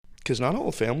because not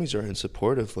all families are in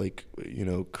support of like, you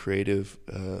know, creative,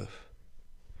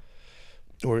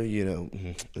 or, you know,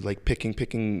 like picking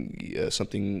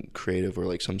something creative or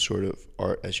like some sort of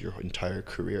art as your entire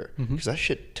career, because that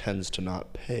shit tends to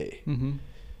not pay.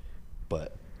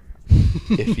 But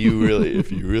if you really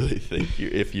think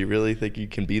you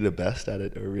can be the best at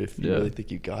it, or if you really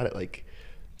think you got it, like,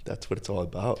 that's what it's all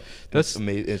about. That's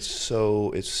amazing. It's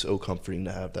so comforting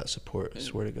to have that support. I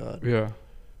swear to God. Yeah.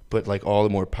 But like, all the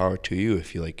more power to you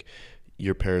if you like,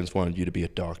 your parents wanted you to be a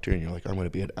doctor and you're like, I'm going to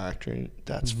be an actor, and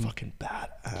that's fucking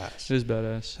badass. It is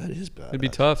badass. That is badass. It'd be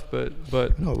tough, but I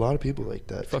know a lot of people like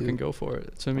that. Fucking go for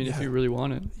it. So I mean, if you really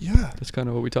want it, that's kind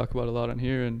of what we talk about a lot on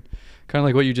here, and kind of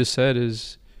like what you just said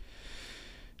is,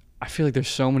 I feel like there's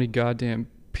so many goddamn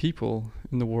people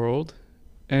in the world,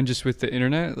 and just with the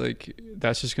internet, like,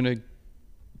 that's just gonna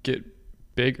get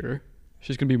bigger. It's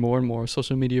just gonna be more and more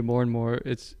social media, more and more.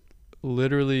 It's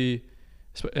literally,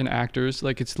 and actors,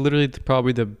 like, it's literally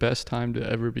probably the best time to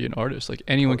ever be an artist. Like,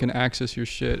 anyone can access your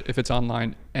shit if it's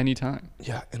online anytime.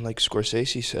 Yeah, and like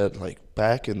Scorsese said, like,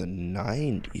 back in the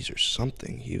 90s or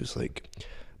something, he was like,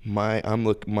 my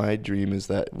dream is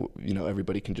that, you know,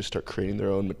 everybody can just start creating their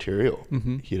own material,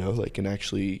 you know, like, and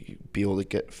actually be able to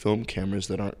get film cameras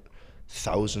that aren't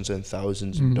thousands and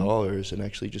thousands of dollars, and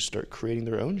actually just start creating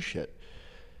their own shit.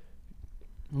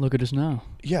 Look at us now.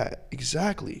 Yeah,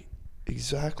 exactly.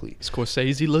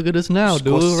 Scorsese, look at us now,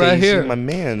 dude, right here. My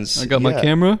man's. I got my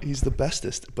camera. He's the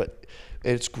bestest, but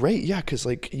it's great, yeah, because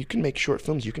like, you can make short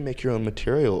films, you can make your own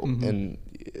material, and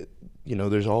you know,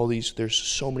 there's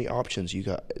so many options. You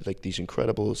got like these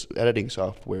incredible editing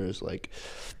softwares like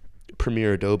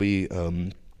Premiere, Adobe,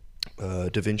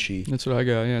 DaVinci. That's what I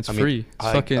got. Yeah, it's free.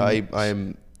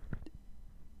 I'm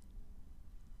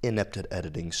inept at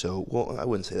editing, so, well, I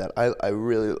wouldn't say that. I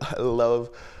love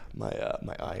my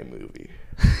iMovie.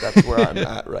 That's where I'm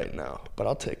at right now. But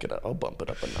I'll take it up. I'll bump it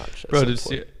up a notch. Bro,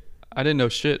 I didn't know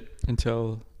shit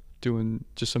until doing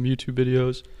just some YouTube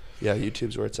videos. Yeah,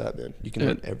 YouTube's where it's at, man. You can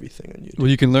learn everything on YouTube. Well,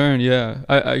 you can learn, yeah.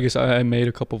 I guess I made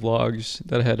a couple vlogs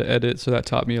that I had to edit, so that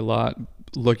taught me a lot.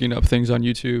 Looking up things on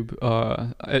YouTube,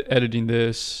 editing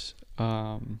this.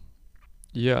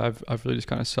 Yeah, I've really just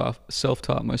kind of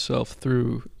self-taught myself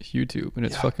through YouTube, and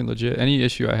it's fucking legit. Any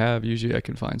issue I have, usually I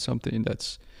can find something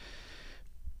that's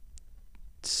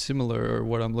similar or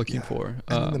what I'm looking for.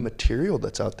 And the material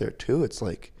that's out there too, it's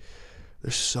like,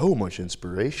 there's so much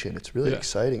inspiration. It's really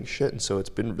exciting shit. And so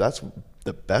that's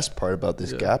the best part about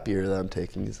this gap year that I'm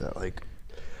taking, is that, like,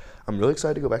 I'm really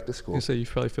excited to go back to school. You say you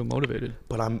probably feel motivated.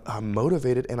 But I'm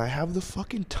motivated, and I have the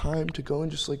fucking time to go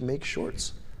and just like make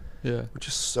shorts. Yeah. Which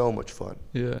is so much fun.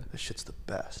 Yeah. That shit's the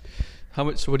best.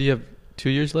 So what do you have,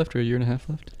 2 years left or a year and a half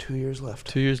left? 2 years left.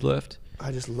 2 years left. I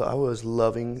was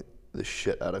loving the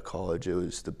shit out of college. It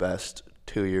was the best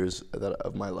 2 years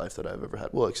of my life that I've ever had.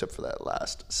 Well, except for that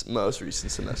most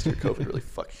recent semester. COVID really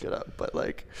fucked shit up. But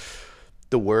like,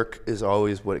 the work is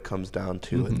always what it comes down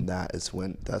to, and that's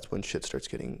when shit starts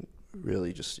getting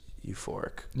really just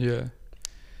euphoric. Yeah.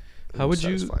 How would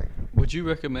you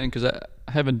recommend, because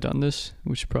I haven't done this,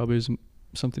 which probably is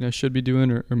something I should be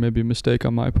doing, or maybe a mistake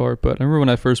on my part, but I remember when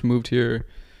I first moved here,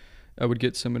 I would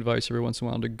get some advice every once in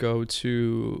a while to go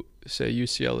to, say,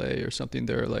 UCLA or something,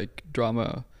 their like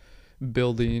drama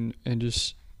building, and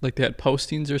just like they had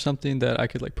postings or something that I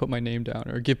could like put my name down,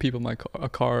 or give people a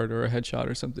card or a headshot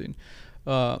or something.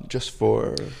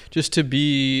 Just to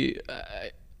be,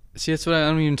 see, that's what I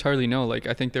don't even entirely know. Like,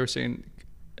 I think they were saying,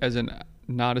 as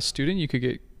not a student, you could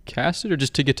get casted, or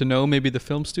just to get to know maybe the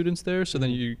film students there, so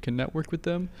then you can network with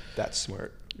them. That's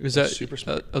smart. That's super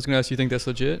smart? I was gonna ask, you think that's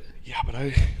legit? Yeah, but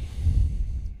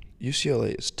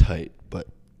UCLA is tight, but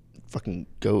fucking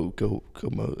go.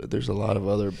 There's a lot of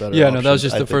other better options. That was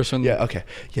just the first one. Yeah, okay.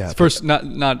 Yeah. First,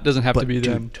 not doesn't have to be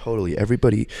them. Totally.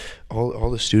 Everybody, all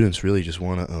the students really just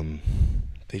want to,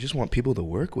 they just want people to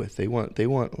work with. They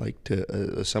want like to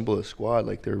assemble a squad.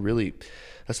 Like, they're really,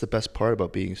 that's the best part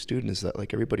about being a student, is that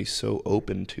like everybody's so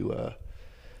open to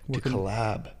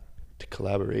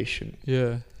collaboration.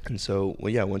 Yeah. And so,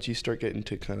 once you start getting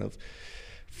to kind of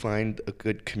find a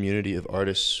good community of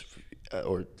artists,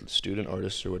 or student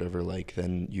artists or whatever, like,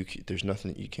 then there's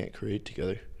nothing that you can't create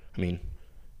together. I mean,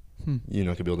 you're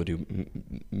not gonna be able to do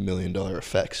 $1 million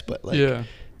effects, but like,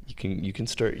 you can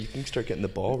start getting the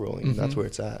ball rolling. And that's where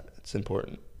it's at. It's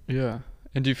important. Yeah.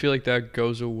 And do you feel like that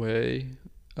goes away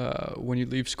when you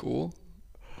leave school?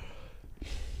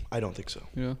 I don't think so.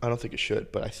 Yeah. I don't think it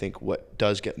should, but I think what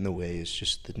does get in the way is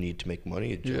just the need to make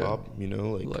money, a job,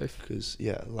 like life.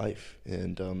 Life.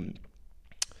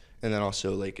 And then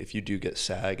also, like, if you do get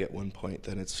SAG at one point,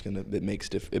 then it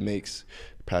makes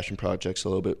passion projects a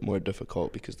little bit more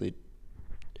difficult because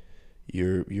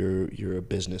you're a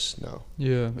business now.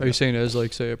 Yeah. Are you saying as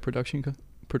like, say, a production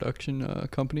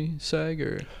company, SAG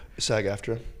or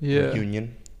SAG-AFTRA? Yeah.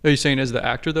 Union. Are you saying as the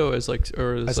actor though, as like,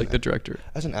 or as like the director?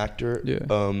 As an actor, yeah.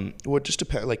 Well, it just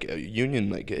depends. Like a union,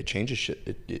 like it changes shit.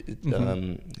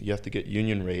 You have to get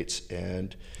union rates,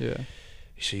 and yeah.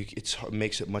 So it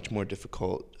makes it much more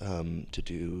difficult to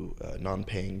do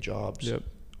non-paying jobs. Yep.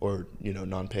 Or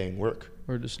non-paying work.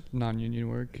 Or just non-union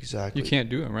work. Exactly. You can't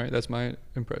do them, right? That's my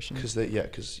impression. Because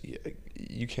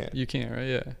you can't. You can't, right?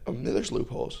 Yeah. There's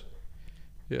loopholes.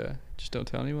 Yeah. Just don't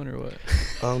tell anyone, or what?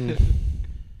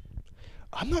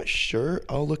 I'm not sure.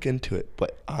 I'll look into it,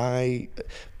 but I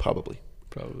probably.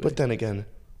 But then again,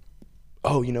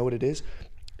 you know what it is?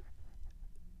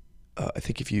 I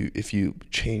think if you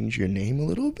change your name a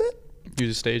little bit. Use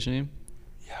a stage name?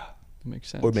 Yeah. That makes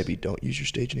sense. Or maybe don't use your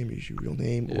stage name, use your real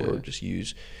name, or just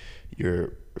use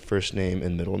your first name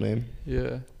and middle name.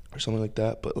 Yeah. Or something like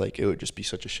that. But like, it would just be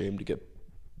such a shame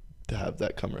to have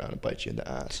that come around and bite you in the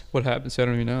ass. What happens? I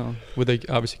don't even know. Would they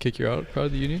obviously kick you out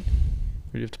of the union?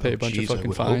 Or do you have to pay a bunch of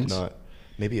fucking fines? I would hope not.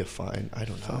 Maybe a fine. I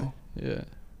don't know. Yeah.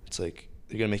 It's like,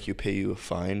 they're going to pay you a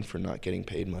fine for not getting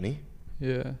paid money.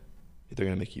 Yeah. They're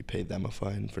going to make you pay them a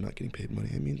fine for not getting paid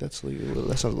money. I mean, that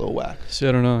sounds a little whack. See,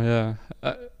 I don't know, yeah.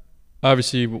 I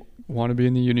obviously want to be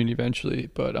in the union eventually,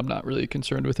 but I'm not really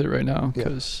concerned with it right now.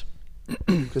 Because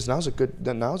now's a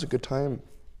good time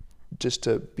just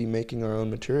to be making our own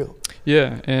material.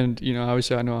 Yeah, and,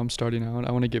 obviously I know I'm starting out.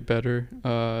 I want to get better.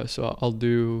 So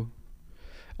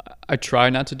I try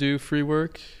not to do free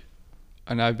work.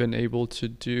 And I've been able to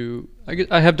do,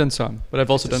 I have done some, but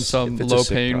I've also done some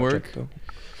low-paying work. Though.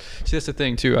 See, that's the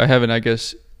thing, too. I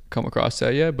haven't, come across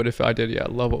that yet. But if I did, I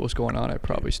love what was going on. I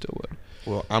probably still would.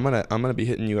 Well, I'm gonna be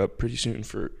hitting you up pretty soon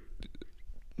for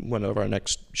one of our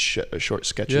next short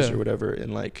sketches or whatever.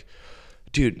 And like,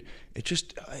 dude,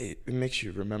 it makes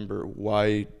you remember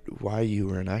why you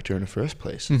were an actor in the first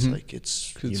place. It's like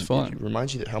it's fun. It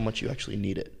reminds you that how much you actually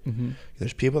need it. Mm-hmm.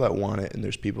 There's people that want it, and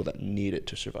there's people that need it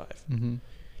to survive. Mm-hmm.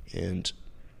 And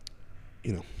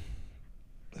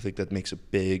I think that makes a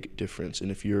big difference. And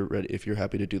if you're ready, if you're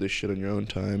happy to do this shit on your own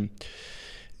time,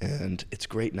 and it's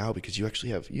great now because you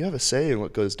actually have a say in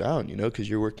what goes down, because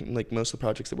you're working, like most of the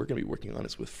projects that we're going to be working on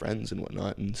is with friends and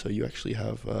whatnot. And so you actually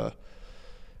have a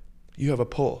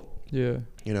pull. Yeah.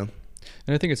 And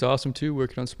I think it's awesome too,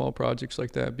 working on small projects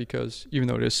like that, because even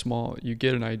though it is small, you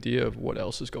get an idea of what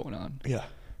else is going on. Yeah.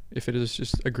 If it is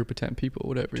just a group of 10 people,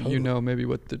 whatever, totally. Maybe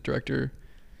what the director.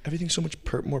 Everything's so much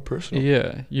more personal.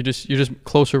 Yeah, you're just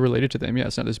closer related to them. Yeah,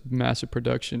 it's not this massive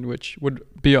production, which would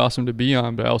be awesome to be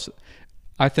on, but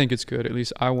I think it's good. At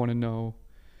least I want to know,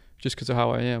 just because of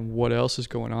how I am, what else is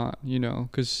going on.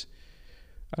 Because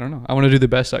I don't know. I want to do the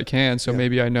best I can. So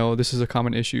maybe I know this is a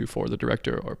common issue for the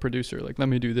director or producer. Like, let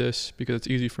me do this because it's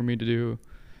easy for me to do,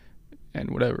 and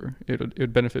whatever. It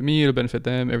would benefit me. It'll benefit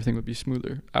them. Everything would be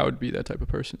smoother. I would be that type of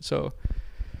person. So.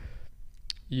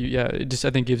 It just, I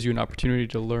think, gives you an opportunity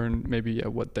to learn maybe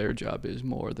what their job is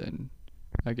more than,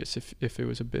 I guess, if it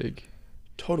was a big.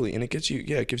 Totally, and it gives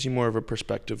you more of a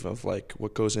perspective of like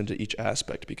what goes into each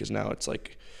aspect, because now it's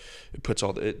like it puts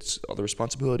all the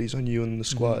responsibilities on you and the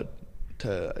squad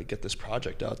to get this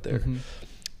project out there,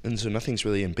 and so nothing's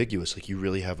really ambiguous. Like, you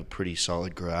really have a pretty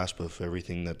solid grasp of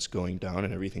everything that's going down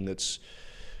and everything that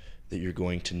you're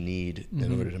going to need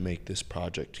in order to make this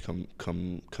project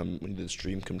come this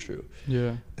dream come true.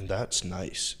 Yeah. And that's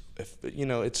nice. If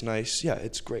it's nice. Yeah,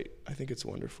 it's great. I think it's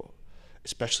wonderful.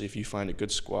 Especially if you find a good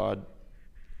squad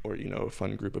or a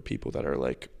fun group of people that are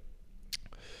like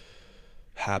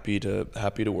happy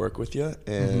to work with you,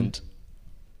 and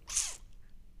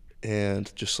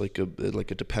just like a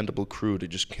dependable crew to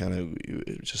just kind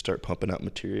of just start pumping out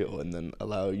material, and then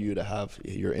allow you to have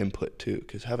your input too,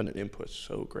 because having an input is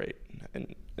so great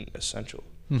and essential.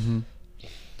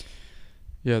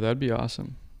 Yeah, that'd be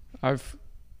awesome. I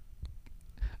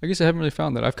guess I haven't really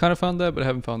found that. I've kind of found that, but I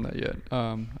haven't found that yet.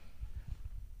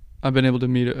 I've been able to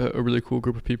meet a really cool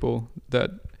group of people that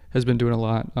has been doing a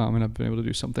lot, and I've been able to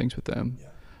do some things with them.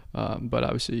 Yeah. But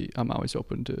obviously, I'm always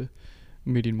open to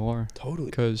meeting more.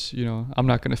 Totally. Because I'm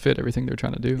not going to fit everything they're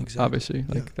trying to do. Exactly. Obviously,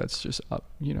 that's just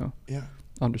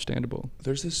understandable.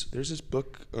 There's this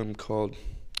book called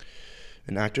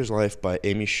An Actor's Life by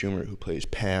Amy Schumer, who plays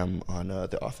Pam on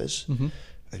The Office,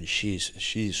 and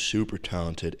she's super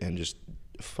talented and just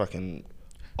fucking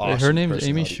awesome. Her name is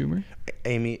Amy Schumer.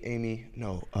 Amy.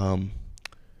 No. I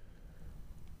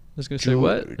was gonna say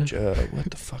what?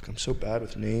 What the fuck? I'm so bad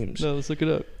with names. No, let's look it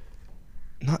up.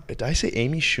 Not, did I say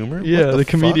Amy Schumer? Yeah, what the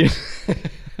comedian.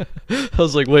 I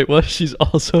was like, wait, what? She's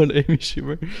also an Amy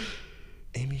Schumer.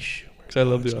 Amy Schumer. Because I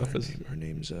love The Office. Her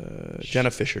name's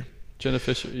Jenna Fisher. Jenna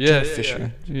Fisher. Yeah, Jenna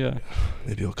Fisher. Yeah.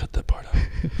 Maybe I'll cut that part out.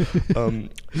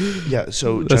 Yeah,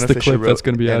 so that's Jenna the Fisher clip wrote that's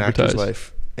going to be An advertised. Actor's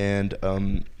Life,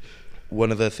 and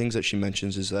one of the things that she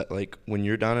mentions is that like when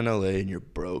you're down in LA and you're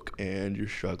broke and you're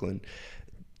struggling,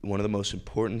 one of the most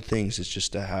important things is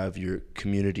just to have your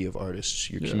community of artists,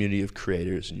 your community of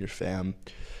creators, and your fam.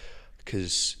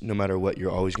 Because no matter what,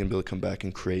 you're always going to be able to come back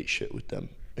and create shit with them.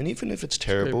 And even if it's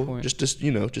terrible,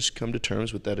 just come to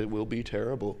terms with that. It will be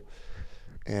terrible,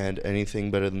 and anything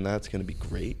better than that's going to be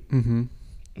great. Mm-hmm.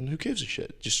 And who gives a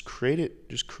shit? Just create it.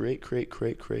 Just create.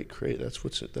 That's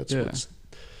what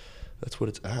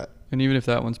it's at. And even if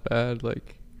that one's bad,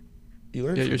 like, you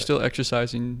learn. You're still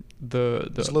exercising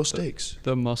it's low stakes.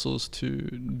 The muscles to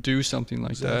do something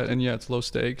like that. And it's low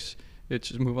stakes. It's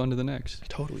just move on to the next.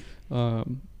 Totally.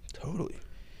 Totally.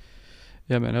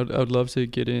 Yeah, man, I would love to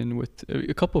get in with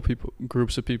a couple of people,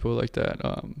 groups of people like that.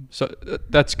 So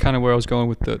that's kind of where I was going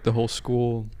with the whole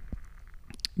school,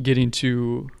 getting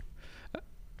to I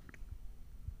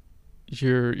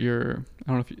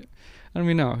don't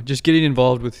even know, just getting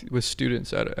involved with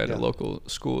students at a local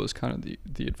school is kind of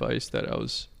the advice that I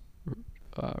was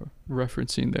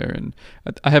referencing there. And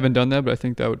I haven't done that, but I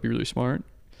think that would be really smart.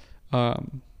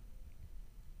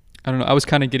 I don't know. I was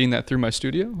kind of getting that through my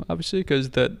studio, obviously, because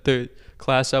the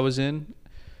class I was in,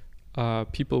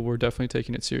 people were definitely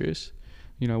taking it serious.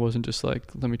 You know, it wasn't just like,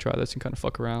 let me try this and kind of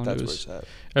fuck around. That's where it's at.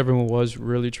 Everyone was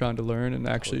really trying to learn, and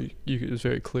actually, it was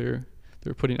very clear they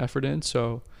were putting effort in.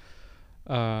 So,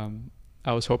 I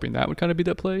was hoping that would kind of be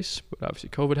that place, but obviously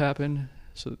COVID happened,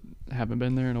 so I haven't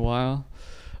been there in a while.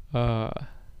 But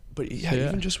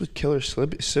even just with killer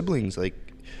siblings, like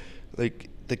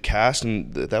the cast,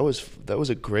 and that was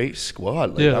a great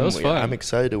squad. Like, that was fun. I'm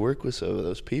excited to work with some of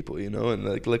those people, you know, and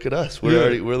like look at us,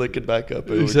 we're looking back up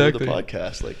and exactly. we're doing the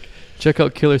podcast. Like, check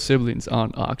out Killer Siblings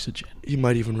on Oxygen. You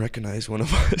might even recognize one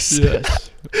of us. Yes,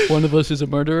 one of us is a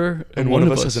murderer, and one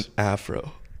of us has an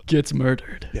afro. Gets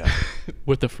murdered. Yeah,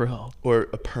 with a fro or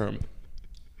a perm.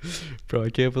 Bro,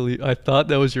 I can't believe I thought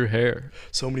that was your hair.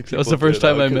 So many people. That was the first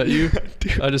time I met you.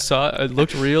 I just saw it. It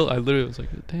looked real. I literally was like,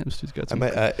 "Damn, this dude's got some." I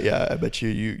bet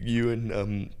you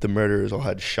and the murderers all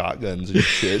had shotguns and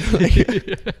shit.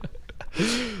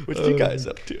 What you guys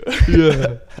up to?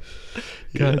 Yeah.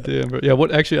 God damn, bro. Yeah.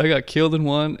 What? Actually, I got killed in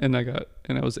one, and I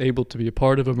was able to be a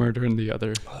part of a murder in the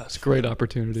other. Oh, that's a great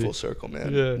opportunity. Full circle,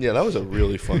 man. Yeah. That was a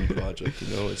really fun project.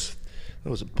 You know, that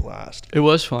was a blast. It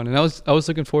was fun, and I was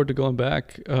looking forward to going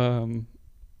back,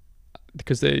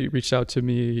 because they reached out to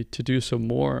me to do some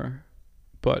more,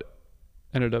 but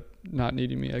ended up not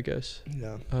needing me, I guess.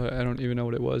 Yeah. I don't even know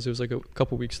what it was. It was like a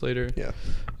couple weeks later. Yeah.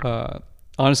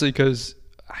 Honestly, because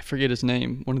I forget his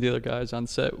name. One of the other guys on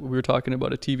set, we were talking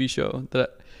about a TV show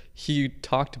that he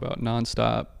talked about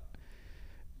nonstop,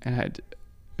 and it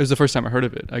was the first time I heard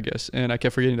of it, I guess, and I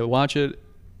kept forgetting to watch it,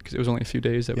 because it was only a few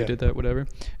days that we did that, whatever.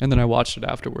 And then I watched it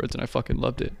afterwards, and I fucking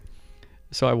loved it.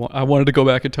 So I wanted to go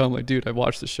back and tell him, like, dude, I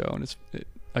watched the show, and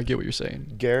I get what you're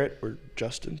saying. Garrett or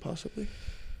Justin, possibly?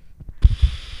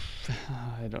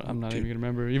 I'm not even gonna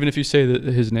remember. Even if you say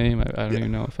his name, I don't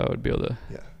even know if I would be able to.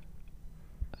 Yeah.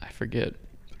 I forget.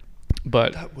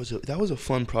 But that was a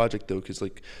fun project though, because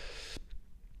like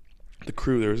the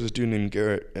crew, there was this dude named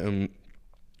Garrett,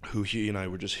 who he and I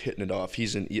were just hitting it off. He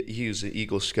was an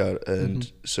Eagle Scout,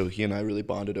 and so he and I really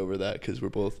bonded over that because we're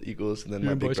both Eagles. And then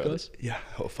my big brother,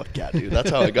 oh fuck yeah, dude, that's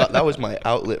how I got. That was my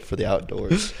outlet for the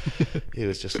outdoors. It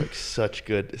was just like such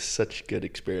good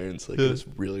experience. Like it was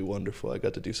really wonderful. I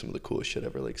got to do some of the coolest shit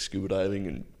ever, like scuba diving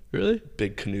and really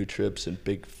big canoe trips and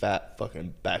big fat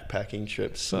fucking backpacking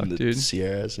trips in the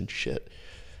Sierras and shit.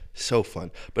 So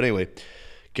fun. But anyway,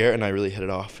 Garrett and I really hit it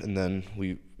off, and then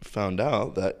we found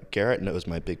out that Garrett knows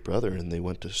my big brother, and they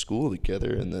went to school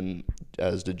together, and then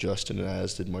as did Justin and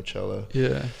as did Marcella.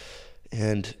 Yeah.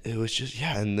 And it was just,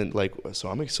 and then like, so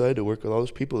I'm excited to work with all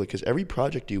those people, because every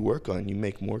project you work on, you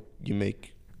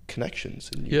make connections.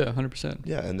 And 100%.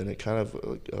 Yeah, and then it kind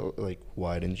of like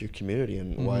widens your community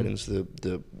and widens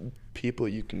the people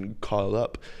you can call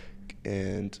up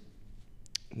and,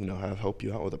 you know, help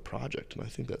you out with a project. And I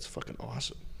think that's fucking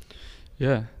awesome.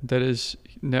 Yeah,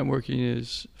 networking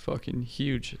is fucking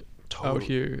huge out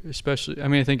here, especially. I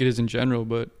mean, I think it is in general,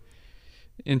 but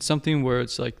in something where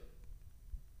it's like,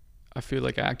 I feel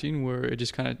like acting, where it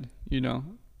just kind of, you know,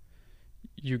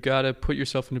 you got to put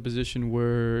yourself in a position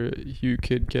where you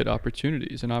could get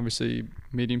opportunities, and obviously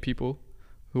meeting people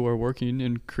who are working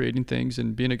and creating things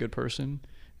and being a good person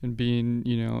and being,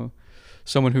 you know,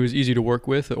 someone who is easy to work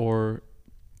with, or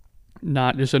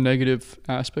not just a negative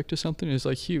aspect to something is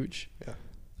like huge. Yeah.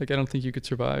 Like I don't think you could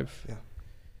survive. Yeah.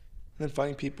 And then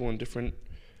finding people in different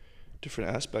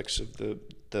aspects of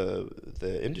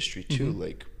the industry too.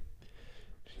 Like,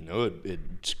 you know,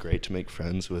 it's great to make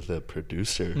friends with a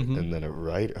producer and then a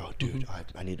writer. Oh, dude,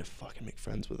 I need to fucking make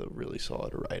friends with a really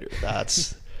solid writer.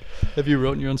 That's. Have you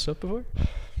written your own stuff before?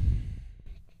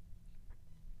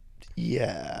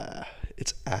 Yeah,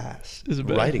 it's ass. Is it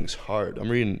bad? Writing's hard. I'm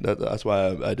reading. That's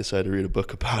why I decided to read a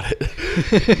book about it.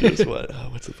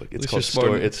 What's the book? It's called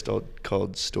Story. It's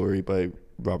called Story by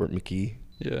Robert McKee.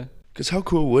 Yeah. Because how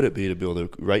cool would it be to be able to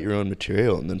write your own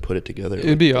material and then put it together?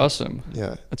 It'd be awesome.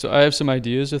 Yeah. So I have some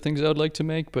ideas of things I would like to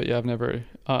make, but yeah, I've never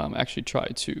actually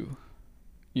tried to,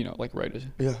 you know, like write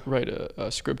a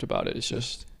script about it. It's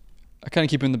just I kind of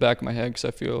keep it in the back of my head because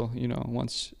I feel, you know,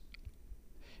 once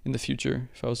in the future,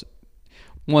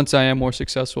 once I am more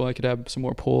successful, I could have some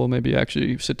more pull. Maybe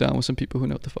actually sit down with some people who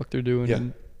know what the fuck they're doing. Yeah.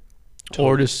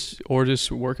 Totally. Or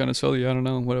just work on it slowly. I don't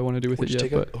know what I want to do with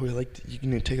it yet. Or like you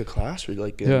can take a class or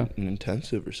like an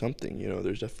intensive or something. You know,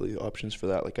 there's definitely options for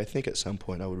that. Like I think at some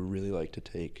point I would really like to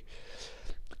take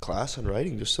a class on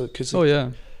writing just so because. Oh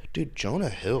yeah. Dude, Jonah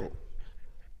Hill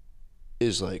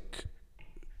is like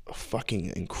a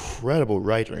fucking incredible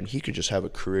writer, and he could just have a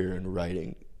career in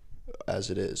writing as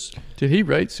it is. Did he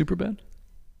write Superbad?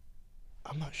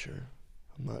 I'm not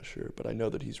sure, but I know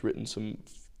that he's written some.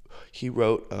 He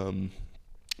wrote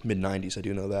mid-90s. I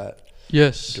do know that.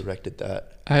 Yes. Directed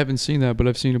that. I haven't seen that, but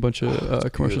I've seen a bunch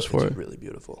of commercials for it. It's really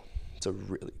beautiful. It's a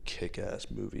really kick-ass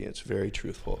movie. It's very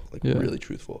truthful, really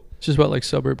truthful. It's just about like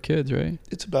suburb kids, right?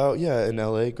 It's about in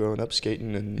LA growing up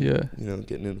skating and you know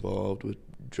getting involved with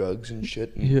drugs and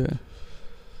shit. And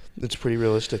it's pretty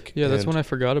realistic. Yeah, that's one I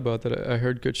forgot about that I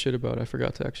heard good shit about. I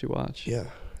forgot to actually watch. Yeah.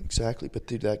 Exactly, but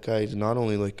dude, that guy is not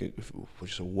only like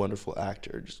just a wonderful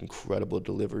actor, just incredible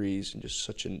deliveries and just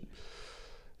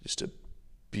a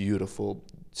beautiful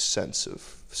sense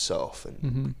of self,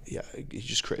 and he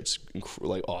just creates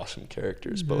like awesome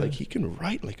characters. But like he can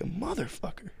write like a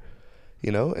motherfucker,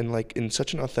 you know, and like in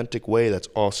such an authentic way that's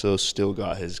also still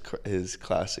got his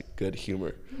classic good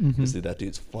humor. Because that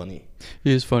dude's funny.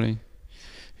 He is funny.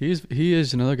 He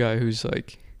is another guy who's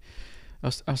like. I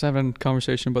was having a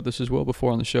conversation about this as well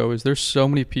before on the show. Is there's so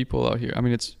many people out here. I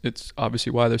mean, it's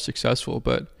obviously why they're successful,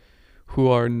 but who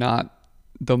are not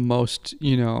the most,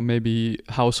 you know, maybe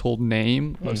household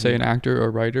name, let's say an actor or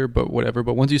writer, but whatever.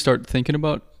 But once you start thinking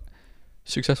about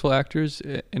successful actors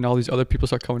and all these other people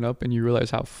start coming up, and you realize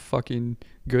how fucking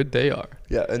good they are.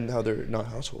 Yeah, and how they're not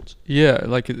households. Yeah,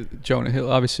 like Jonah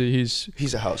Hill. Obviously,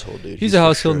 he's a household dude. He's a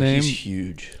household name. He's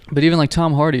huge. But even like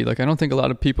Tom Hardy, like I don't think a lot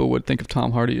of people would think of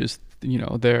Tom Hardy as, you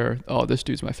know, this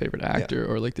dude's my favorite actor,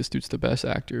 or like this dude's the best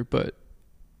actor, but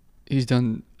he's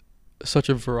done such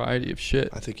a variety of shit.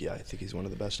 I think he's one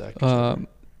of the best actors.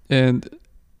 And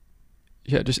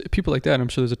yeah, just people like that. I'm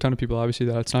sure there's a ton of people obviously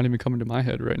that it's not even coming to my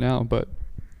head right now, but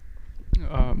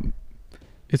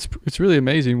it's really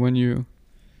amazing when you,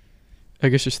 I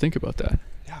guess, just think about that.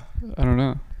 Yeah. I don't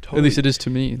know. Totally. At least it is to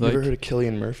me. You ever heard of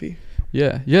Cillian Murphy?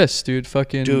 Yeah. Yes, dude.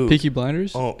 Fucking Peaky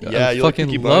Blinders. Oh, yeah. I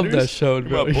fucking love that show,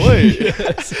 bro. My boy.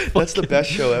 That's the best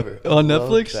show ever. On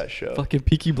Netflix? That show. Fucking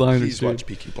Peaky Blinders, Please watch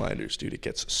Peaky Blinders, dude. It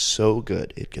gets so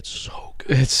good. It's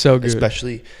so good.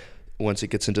 Especially once it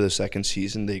gets into the second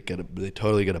season, they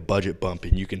totally get a budget bump,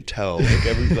 and you can tell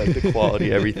like the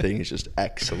quality, everything is just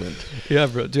excellent. Yeah,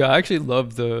 bro. Dude, I actually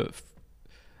love a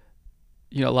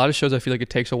lot of shows I feel like it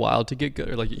takes a while to get good,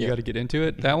 or like you got to get into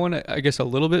it. That one, I guess a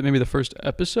little bit, maybe the first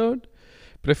episode,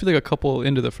 but I feel like a couple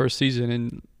into the first season,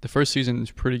 and the first season is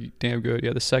pretty damn good.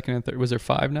 Yeah, the second and third, was there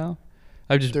 5 now?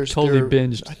 I just totally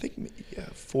binged. I think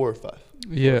 4 or 5.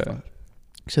 Yeah.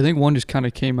 So I think one just kind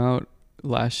of came out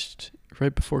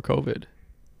right before COVID.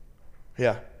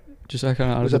 Yeah. Just kind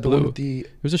of out of the blue. It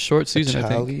was a short season,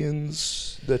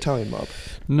 Italians, I think. The Italian mob.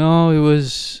 No, it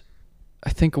was,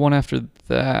 I think, one after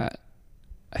that.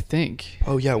 I think.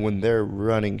 Oh yeah, when they're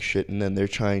running shit, and then they're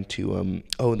trying to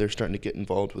they're starting to get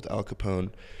involved with Al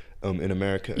Capone in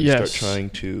America, and start trying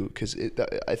to, because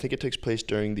I think it takes place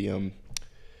during the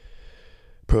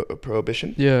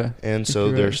Prohibition. Yeah. And so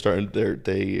they are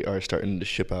starting to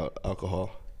ship out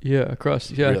alcohol. Yeah,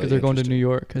 across. Yeah, because they're going to New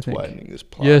York, I think. Widening this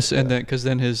plot. Yes, and then because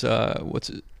then his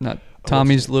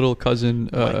Tommy's little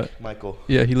cousin Michael.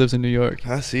 Yeah, he lives in New York.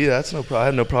 See, that's no problem. I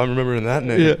had no problem remembering that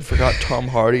name. Yeah. Forgot Tom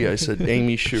Hardy. I said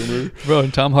Amy Schumer. Bro,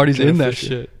 and Tom Hardy's in that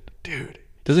shit, dude.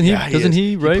 Doesn't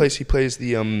he? Right? He plays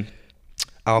the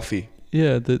Alfie.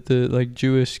 Yeah, the like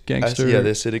Jewish gangster. The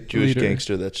Hasidic Jewish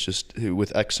gangster that's just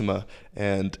with eczema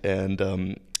and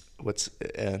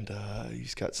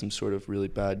he's got some sort of really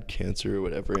bad cancer or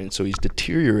whatever, and so he's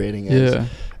deteriorating as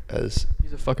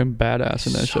he's a fucking badass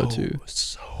in that show too.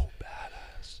 So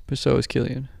badass. But so is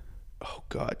Killian. Oh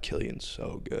God, Killian's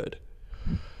so good.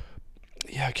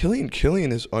 Yeah,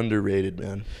 Killian is underrated,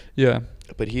 man. Yeah.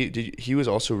 But he was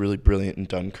also really brilliant in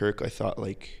Dunkirk. I thought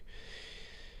like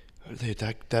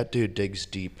that dude digs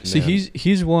deep. Man. See,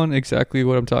 he's one exactly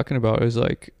what I'm talking about. Is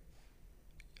like,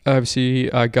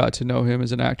 obviously I got to know him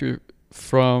as an actor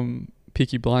from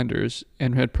Peaky Blinders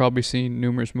and had probably seen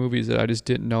numerous movies that I just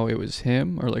didn't know it was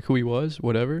him or like who he was,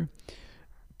 whatever.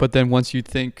 But then once you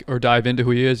think or dive into who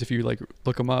he is, if you like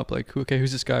look him up, like, okay,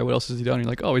 who's this guy? What else has he done? And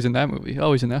you're like, oh, he's in that movie.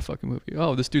 Oh, he's in that fucking movie.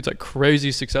 Oh, this dude's like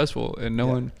crazy successful, and no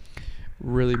one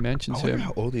really mentions him.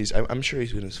 How old he is? I'm sure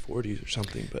he's in his 40s or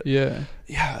something. But yeah,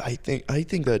 I think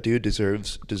that dude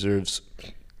deserves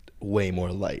way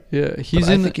more light. Yeah, I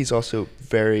think he's also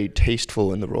very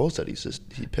tasteful in the roles that he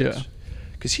picks. Yeah.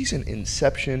 Because he's in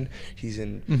Inception, he's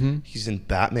in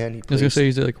Batman. I was gonna say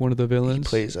he's like one of the villains. He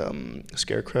plays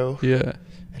Scarecrow. Yeah,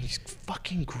 and he's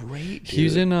fucking great. Dude.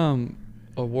 He's in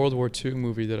a World War II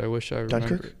movie that I wish I remember.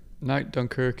 Dunkirk? Not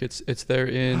Dunkirk. It's there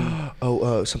in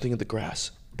something in the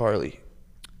grass, barley,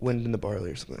 wind in the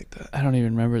barley or something like that. I don't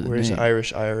even remember the name. Where is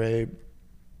Irish IRA?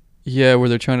 Yeah, where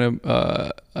they're trying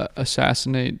to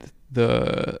assassinate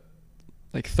the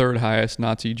like third highest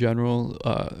Nazi general,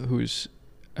 who's.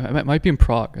 It might be in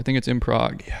Prague. I think it's in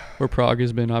Prague, where Prague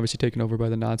has been obviously taken over by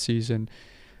the Nazis, and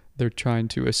they're trying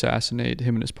to assassinate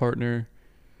him and his partner,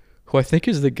 who I think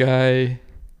is the guy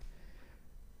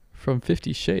from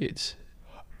 50 Shades.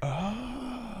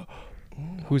 Oh.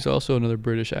 Who's also another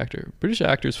British actor. British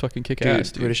actors fucking kick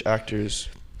ass, dude. British actors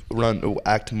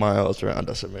act miles around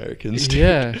us Americans, dude.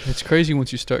 Yeah, it's crazy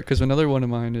once you start. Because another one of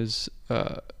mine is,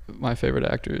 my favorite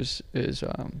actors is,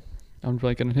 I'm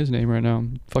blanking on his name right now.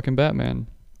 Fucking Batman.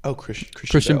 Oh,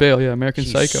 Christian Bale, yeah, American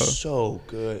He's Psycho. So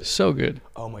good. So good.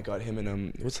 Oh my God, him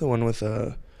and what's the one with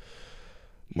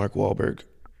Mark Wahlberg?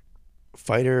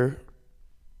 Fighter,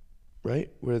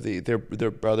 right? Where they're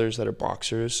brothers that are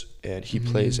boxers, and he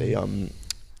plays I haven't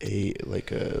seen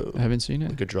it.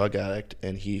 Like a drug addict,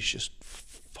 and he's just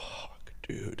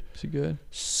dude. Is he good?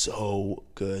 So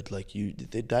good. Like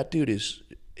that dude is.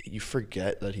 You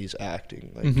forget that he's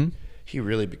acting. Like he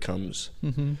really becomes.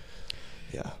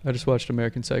 Yeah. I just watched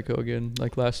American Psycho again,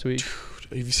 like last week.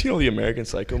 Dude, have you seen all the American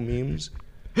Psycho memes?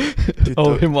 Dude,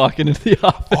 him walking into the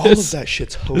office. All of that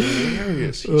shit's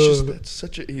hilarious.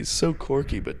 He's so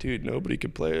quirky, but dude, nobody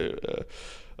could play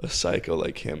a psycho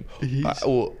like him.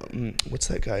 What's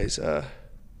that guy's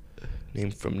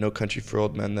name from No Country for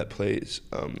Old Men that plays?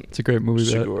 It's a great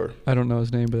movie. I don't know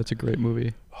his name, but it's a great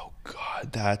movie. Oh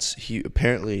God, he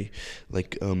apparently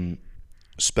like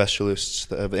specialists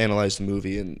that have analyzed the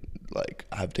movie and like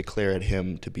have declared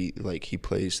him to be like he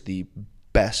plays the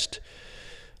best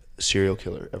serial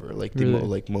killer ever, like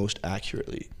the most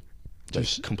accurately, like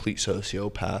just complete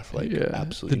sociopath, like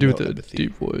absolutely. The dude with the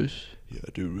deep voice. Yeah,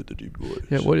 dude with the deep voice.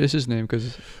 Yeah, what is his name?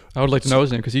 Because I would like to know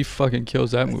his name because he fucking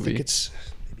kills that movie. I think it's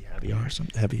maybe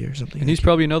Heavy or something. And he's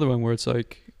probably another one where it's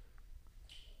like,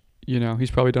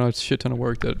 he's probably done a shit ton of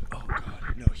work that. Oh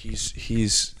God, no,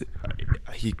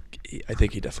 I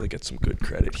think he definitely gets some good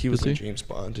credit. He was in James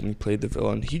Bond and he played the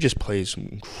villain. He just plays some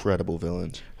incredible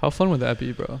villains. How fun would that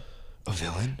be, bro? A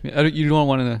villain? I mean, you don't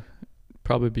want to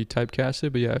probably be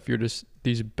typecasted, but yeah, if you're just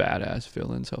these badass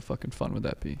villains, how fucking fun would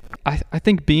that be? I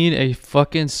think being a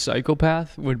fucking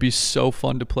psychopath would be so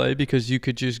fun to play because you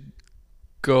could just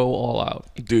go all out.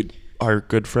 Dude, our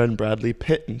good friend Bradley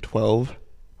Pitt in 12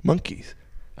 Monkeys.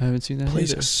 I haven't seen that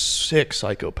Plays either. A sick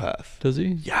psychopath. Does he?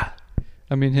 Yeah.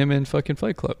 I mean, him in fucking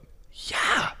Fight Club.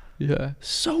 Yeah. Yeah.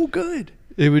 So good.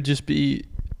 It would just be,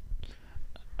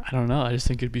 I don't know. I just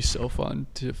think it'd be so fun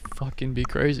to fucking be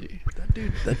crazy. That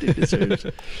dude deserves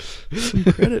some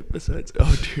credit besides.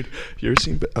 Oh, dude. You ever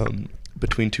seen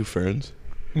Between Two Ferns?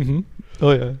 Mm-hmm.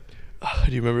 Oh, yeah.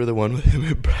 Do you remember the one with him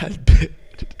and Brad Pitt?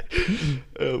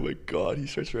 Oh, my God. He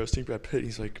starts roasting Brad Pitt.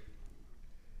 He's like,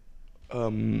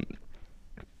 oh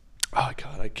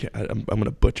God, I can't. I'm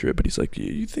gonna butcher it, but he's like,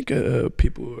 "You think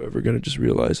people are ever gonna just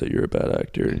realize that you're a bad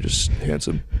actor and just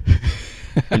handsome?"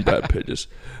 And Brad Pitt just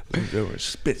leans over and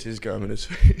spits his gum in his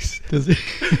face. Does he?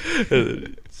 And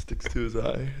then it sticks to his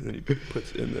eye, and then he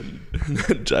puts in. And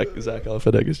then Zach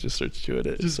Galifianakis just starts chewing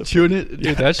it. Just chewing it.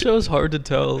 Dude, that show's hard to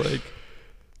tell. Like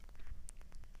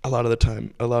a lot of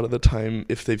the time,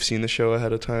 if they've seen the show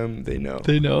ahead of time, they know.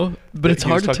 But it's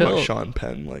hard to tell. About Sean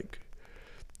Penn,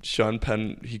 Sean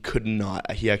Penn, he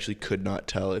actually could not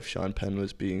tell if Sean Penn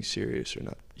was being serious or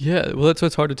not. Yeah, well, that's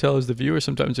what's hard to tell as the viewer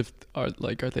sometimes. Are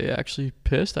they actually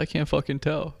pissed? I can't fucking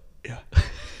tell. Yeah.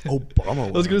 Obama.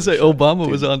 I was gonna say Obama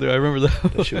was on there. I remember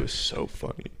that. That shit was so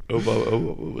funny.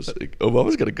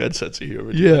 Obama's got a good sense of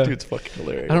humor. Yeah, that dude's fucking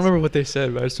hilarious. I don't remember what they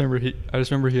said, but I just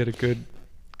remember he had a good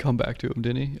comeback to him,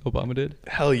 didn't he? Obama did.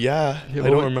 Hell yeah. I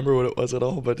don't remember what it was at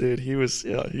all, but dude, he's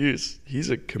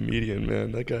a comedian,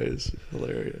 man. That guy is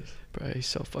hilarious. Bro, he's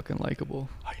so fucking likable.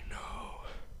 I know.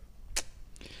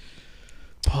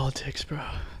 Politics, bro.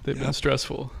 They've been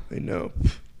stressful. I know.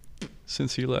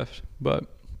 Since he left, but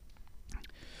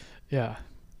yeah,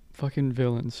 fucking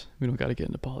villains. We don't got to get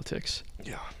into politics.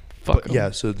 Yeah. Fuck 'em. Yeah.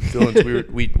 So the villains,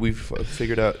 we've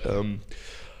figured out.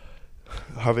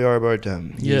 Javier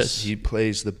Bardem. Yes. He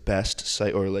plays the best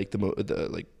or like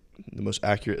the most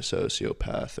accurate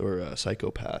sociopath or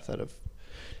psychopath out of.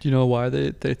 Do you know why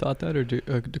they thought that or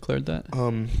declared that?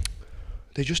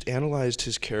 They just analyzed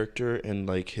his character and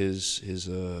like his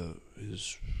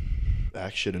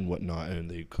action and whatnot,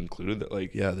 and they concluded that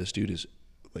like, yeah, this dude is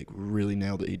like really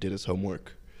nailed it. He did his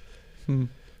homework.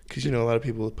 Because a lot of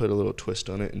people put a little twist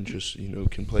on it and just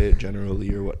can play it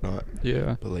generally or whatnot.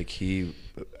 Yeah. But like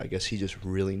I guess he just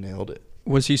really nailed it.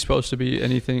 Was he supposed to be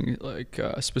anything like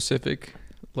specific?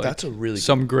 Like that's a really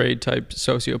some grade type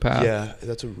sociopath. Yeah,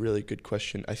 that's a really good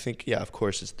question. I think of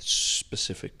course it's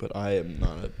specific, but I am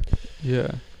not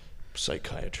a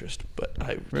psychiatrist. But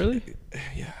I really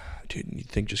dude, you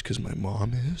think just because my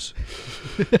mom is,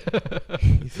 you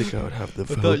think I would have the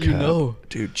vocab?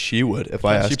 Dude, she would. If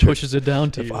I asked her, she pushes it down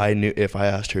to you. If I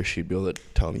asked her, she'd be able to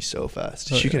tell me so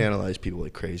fast. She can analyze people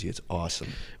like crazy. It's awesome,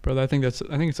 brother. I think it's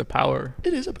a power.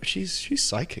 It is. She's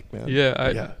psychic, man.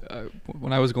 Yeah.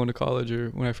 When I was going to college or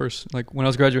when I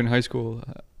was graduating high school,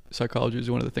 psychology was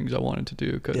one of the things I wanted to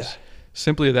do because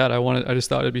simply that I just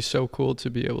thought it'd be so cool to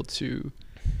be able to,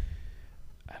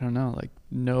 I don't know, like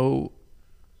know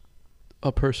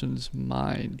a person's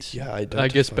mind. Yeah, I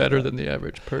guess better than the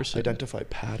average person. Identify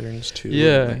patterns too.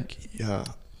 Yeah.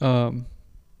 I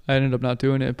ended up not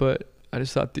doing it, but I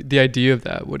just thought the idea of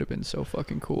that would have been so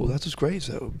fucking cool. Well, that's what's great.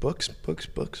 So books.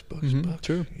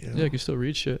 True. Yeah, you can still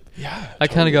read shit. Yeah. I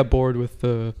kind of got bored with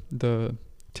the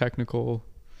technical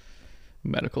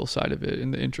medical side of it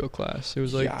in the intro class. It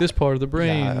was like this part of the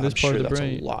brain, this part of the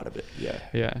brain. A lot of it. Yeah.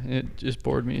 Yeah, it just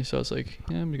bored me. So I was like,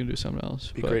 I'm gonna do something else.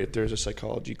 It'd be great if there's a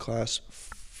psychology class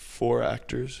for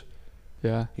actors.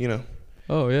 Yeah.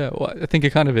 Oh yeah. Well, I think it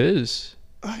kind of is.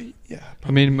 Probably. I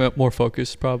mean, more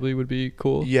focused probably would be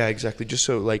cool. Yeah, exactly. Just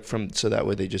so that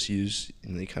way they just use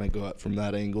and they kind of go out from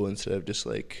that angle instead of just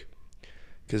like.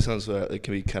 Because it sounds like it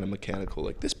can be kind of mechanical.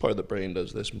 Like this part of the brain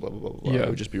does this, and blah blah blah blah. Yeah. It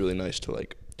would just be really nice to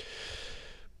like.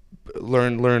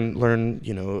 Learn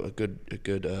a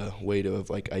good way of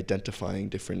like identifying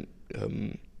different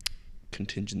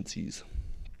contingencies.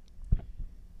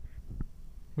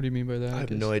 What do you mean by that? I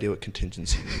have no idea what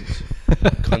contingency means.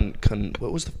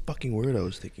 What was the fucking word I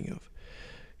was thinking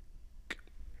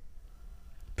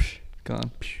of?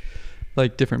 Gone.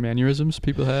 Like different mannerisms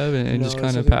people have and just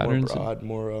kind of patterns.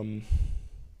 More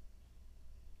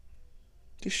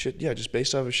this shit, just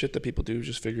based off of shit that people do,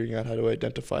 just figuring out how to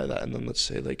identify that. And then let's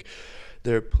say like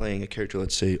they're playing a character,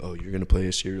 let's say, oh, you're going to play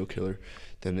a serial killer.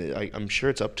 Then I'm sure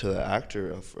it's up to the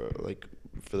actor of like,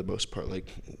 for the most part, like,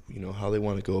 how they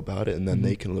want to go about it. And then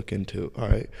they can look into, all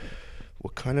right,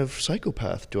 what kind of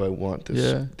psychopath do I want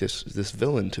this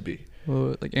villain to be?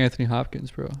 Well, like Anthony Hopkins,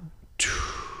 bro.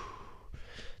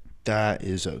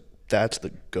 That's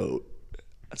the GOAT.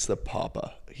 That's the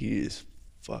papa. He is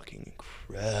fucking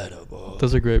incredible.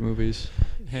 Those are great movies.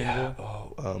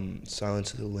 Hannibal. Yeah.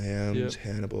 Silence of the Lambs,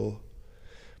 Hannibal.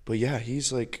 But yeah,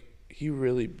 he's like, he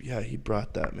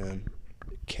brought that, man.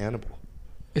 Cannibal.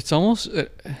 It's almost,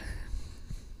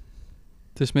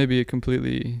 this may be a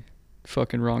completely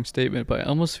fucking wrong statement, but I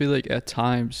almost feel like at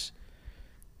times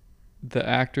the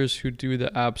actors who do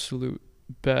the absolute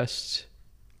best,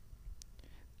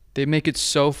 they make it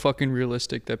so fucking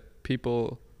realistic that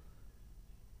people,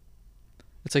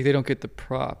 it's like they don't get the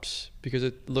props because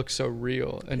it looks so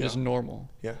real and just normal.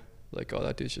 Yeah. Like, oh,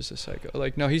 that dude's just a psycho.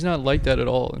 Like, no, he's not like that at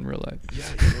all in real life. Yeah,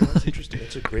 that's interesting.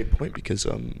 That's a great point because...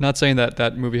 not saying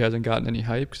that movie hasn't gotten any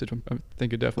hype, because I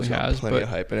think it definitely has. Plenty of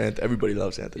hype, and everybody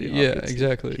loves Anthony Hopkins. Yeah,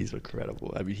 exactly. He's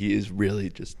incredible. I mean, he is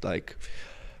really just like...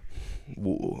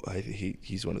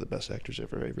 he's one of the best actors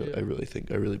ever. I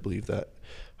really believe that.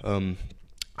 Have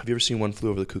you ever seen One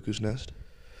Flew Over the Cuckoo's Nest?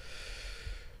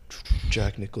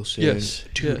 Jack Nicholson. Yes.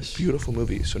 Dude, yes. Beautiful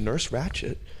movie. So Nurse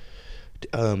Ratched...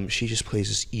 she just plays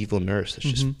this evil nurse that's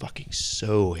just fucking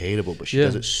so hateable, but she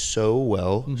does it so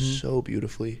well, so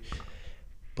beautifully.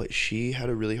 But she had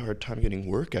a really hard time getting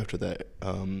work after that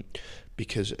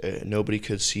because nobody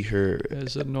could see her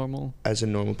as a normal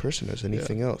person, as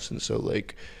anything else. And so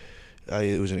like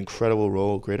It was an incredible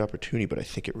role, great opportunity, but I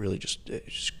think it really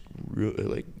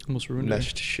almost ruined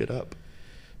messed shit up.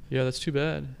 Yeah, that's too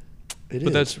bad.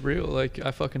 But that's real. Like,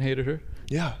 I fucking hated her.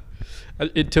 Yeah.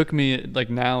 It took me, like,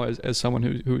 now as someone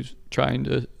who's trying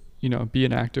to, you know, be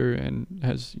an actor and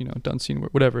has, you know, done scene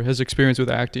work, whatever, has experience with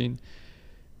acting.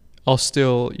 I'll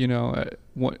still, you know,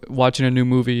 watching a new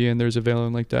movie and there's a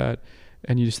villain like that,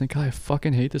 and you just think, oh, I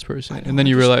fucking hate this person. And then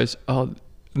you realize, oh,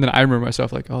 and then I remember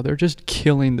myself like, oh, they're just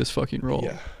killing this fucking role.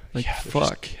 Yeah. Like, yeah,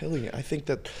 fuck. Just killing it. I think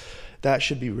that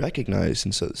should be recognized,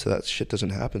 and so that shit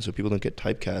doesn't happen, so people don't get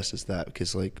typecast as that,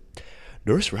 because, like,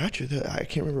 Nurse Ratched, I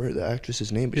can't remember the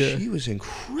actress's name, but she was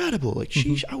incredible. Like,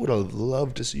 I would have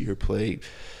loved to see her play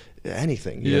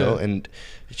anything, you know, and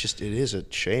it is a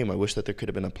shame. I wish that there could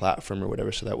have been a platform or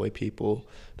whatever, so that way the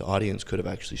audience could have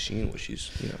actually seen what she's,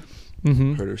 you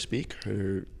know, heard her speak,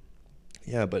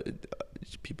 but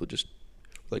people just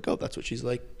like, oh, that's what she's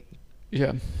like.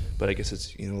 Yeah. But I guess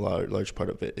it's, you know, a large part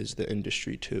of it is the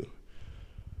industry too.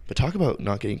 But talk about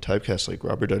not getting typecast, like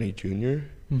Robert Downey Jr.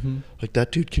 Like,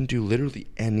 that dude can do literally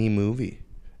any movie.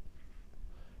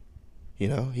 You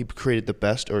know, he created the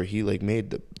best, or he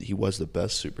was the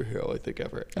best superhero I think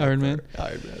ever. Iron Man.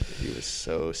 He was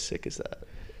so sick as that.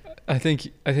 I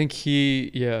think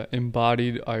he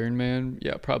embodied Iron Man.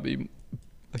 Yeah, probably.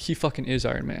 He fucking is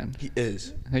Iron Man. He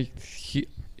is. Like,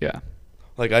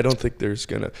 Like, I don't think there's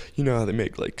gonna, you know how they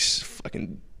make, like,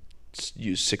 fucking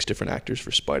use 6 different actors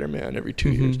for Spider-Man every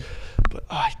 2 years, but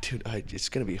it's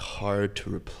gonna be hard to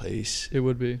replace. It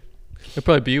would be. It'd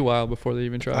probably be a while before they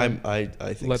even try. I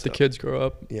think let the kids grow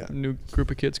up. Yeah, a new group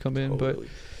of kids come in, but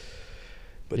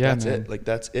yeah, that's it. Like,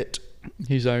 that's it.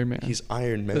 He's Iron Man. He's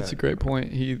Iron Man. That's a great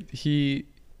point. He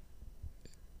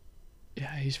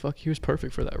was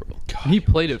perfect for that role. God, he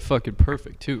played it fucking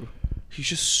perfect too. He's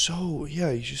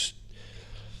just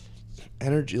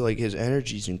energy, like, his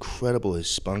energy is incredible. His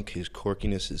spunk, his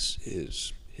quirkiness,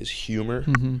 his humor,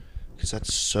 because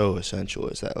that's so essential.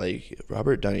 Is that, like,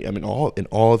 Robert Downey? I mean, in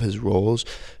all of his roles,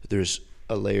 there's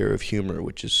a layer of humor,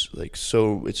 which is, like,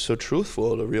 it's so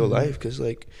truthful to real life, because,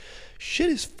 like, shit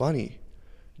is funny.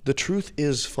 The truth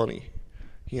is funny,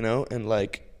 you know, and,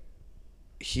 like,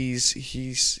 he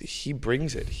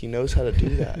brings it. He knows how to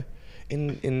do that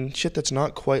in shit that's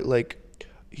not quite like.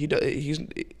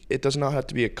 It does not have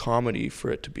to be a comedy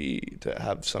for it to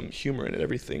have some humor in it.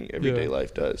 Everyday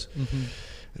life does.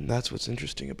 And that's what's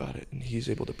interesting about it. And he's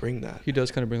able to bring that. He does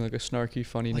kind of bring, like, a snarky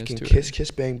funniness to it. Kiss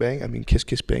Kiss Bang Bang. I mean, Kiss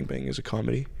Kiss Bang Bang is a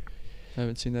comedy. I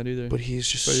haven't seen that either. But he's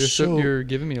just you're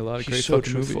giving me a lot of great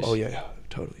fucking movies. Oh yeah,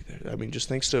 totally. I mean, just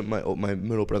thanks to my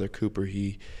middle brother Cooper,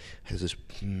 he has this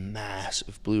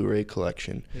massive Blu-ray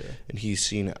collection, and he's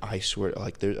seen, I swear,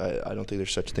 like, I don't think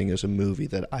there's such thing as a movie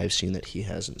that I've seen that he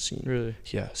hasn't seen. Really?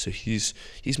 Yeah. So he's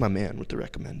my man with the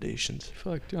recommendations.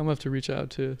 Fuck, dude, I'm gonna have to reach out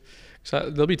to.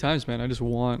 There'll be times, man, I just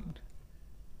want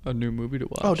a new movie to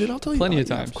watch. Oh, dude, I'll tell you. Plenty of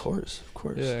times. Of course.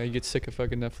 Yeah, you get sick of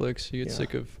fucking Netflix. You get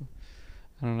sick of,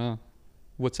 I don't know,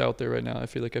 what's out there right now. I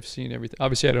feel like I've seen everything.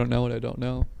 Obviously, I don't know what I don't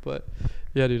know, but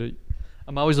yeah, dude,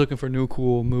 I'm always looking for new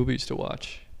cool movies to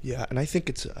watch. Yeah, and I think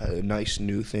it's a nice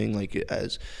new thing, like,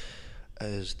 as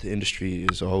the industry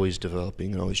is always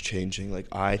developing and always changing. Like,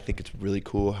 I think it's really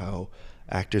cool how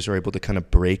actors are able to kind of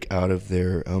break out of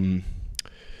their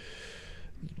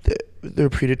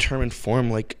predetermined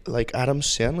form, like Adam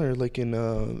Sandler, like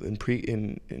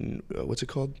in what's it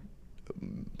called?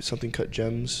 Something Cut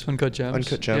Gems. Uncut Gems.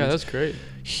 Yeah, that's great.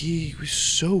 He was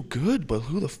so good, but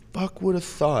who the fuck would have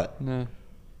thought? No.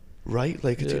 Right?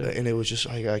 Like, and it was just,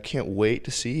 I can't wait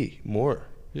to see more.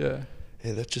 Yeah.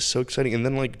 And that's just so exciting. And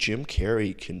then, like, Jim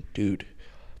Carrey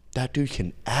that dude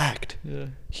can act. Yeah.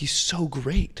 He's so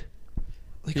great.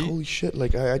 Like, holy shit.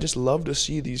 Like, I just love to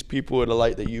see these people in a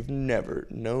light that you've never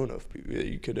known of, people that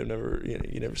you could have never,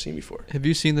 you never seen before. Have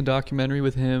you seen the documentary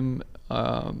with him?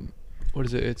 What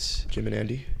is it? It's Jim and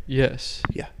Andy? Yes.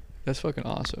 Yeah. That's fucking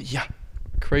awesome. Yeah.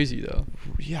 Crazy, though.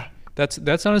 Yeah.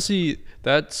 That's honestly,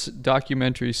 that's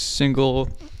documentary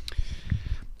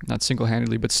not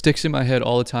single-handedly, but sticks in my head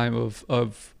all the time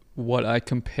of what I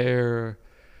compare,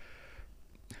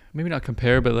 maybe not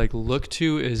compare, but, like, look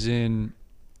to is in,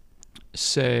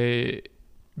 say,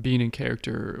 being in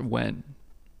character when.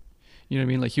 You know what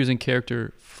I mean? Like, he was in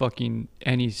character fucking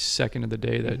any second of the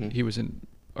day that he was in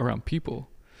around people.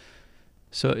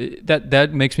 So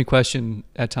that makes me question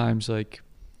at times, like,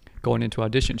 going into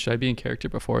audition, should I be in character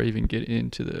before I even get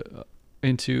into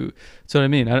so what I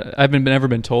mean? I've never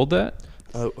been told that.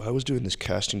 I was doing this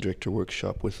casting director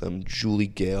workshop with Julie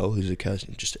Gale, who's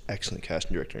just an excellent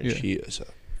casting director, and she is a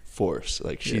force.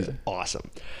 Like, she's awesome.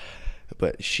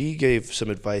 But she gave some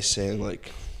advice saying,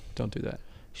 like, don't do that.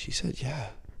 She said,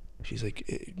 She's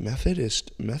like,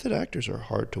 method actors are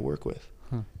hard to work with.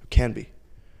 Huh. Can be.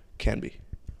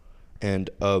 And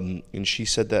she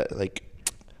said that, like,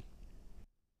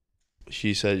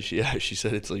 she said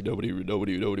it's like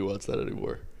nobody wants that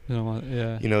anymore.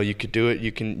 Yeah. You know, you could do it.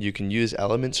 You can use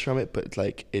elements from it, but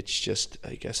like it's just,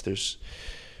 I guess there's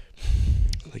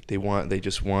like they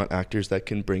just want actors that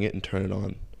can bring it and turn it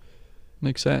on.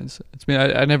 Makes sense.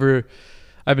 I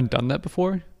haven't done that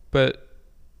before, but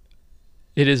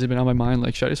it has been on my mind.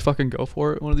 Like, should I just fucking go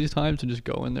for it one of these times and just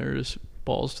go in there, just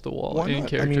balls to the wall? Why not?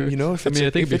 Character? I mean, you know, if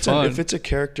it's a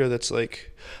character that's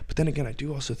like, but then again, I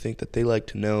do also think that they like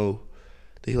to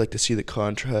see the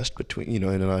contrast between, you know,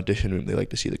 in an audition room, they like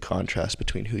to see the contrast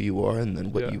between who you are and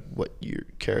then what your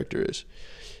character is.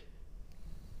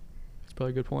 That's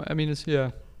probably a good point. I mean, it's,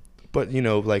 yeah. But, you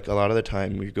know, like a lot of the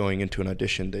time you're going into an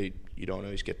audition, you don't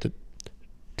always get to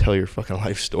tell your fucking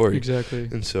life story. Exactly.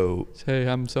 And so, hey,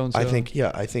 I'm so-and-so. I think, you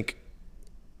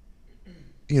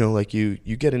know, like you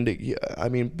get into, I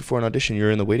mean, before an audition,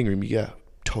 you're in the waiting room,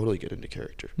 totally get into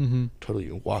character. Mm-hmm. Totally,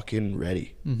 you walk in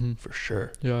ready, for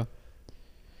sure. Yeah.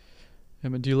 Yeah,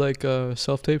 but do you like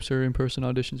self-tapes or in-person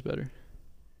auditions better?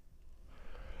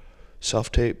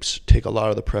 Self-tapes take a lot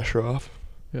of the pressure off.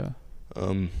 Yeah.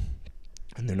 And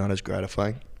they're not as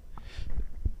gratifying.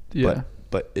 Yeah.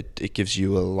 But it gives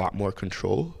you a lot more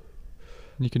control.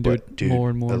 You can do it more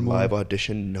and more and more. A live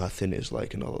audition, nothing is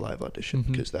like another live audition,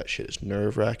 because that shit is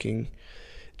nerve-wracking.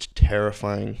 It's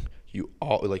terrifying. You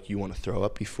want to throw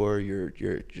up before you're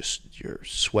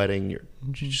sweating, you're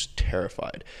just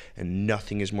terrified, and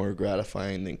nothing is more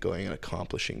gratifying than going and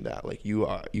accomplishing that. Like you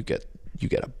get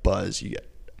a buzz, you get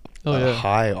a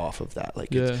high off of that,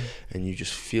 like and you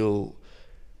just feel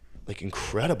like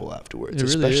incredible afterwards.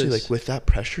 Especially like with that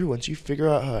pressure, once you figure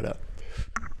out how to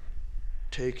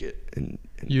take it and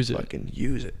use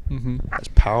it as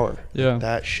power. Yeah, like,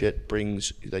 that shit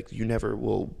brings, like, you never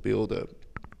will be able to.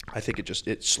 I think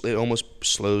it almost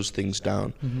slows things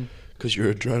down, because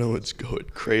your adrenaline's going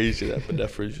crazy. That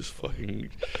epinephrine is just fucking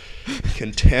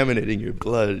contaminating your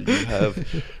blood. You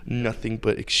have nothing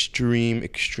but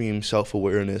extreme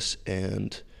self-awareness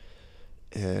and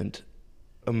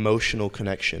emotional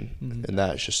connection, and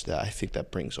that's just that. I think that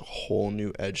brings a whole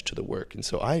new edge to the work. And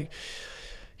so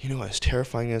you know, as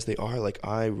terrifying as they are, like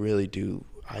I do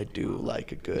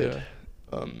like a good.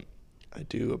 I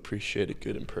do appreciate a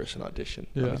good in-person audition.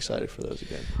 Yeah. I'm excited for those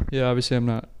again. Yeah, obviously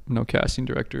I'm no casting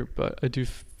director, but I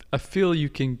feel you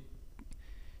can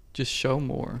just show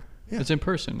more. Yeah. It's in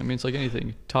person. I mean, it's like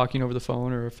anything, talking over the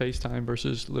phone or a FaceTime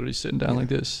versus literally sitting down like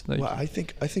this. Like, well, I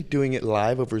think doing it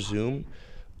live over Zoom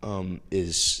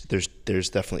there's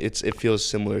definitely, it feels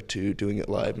similar to doing it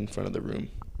live in front of the room.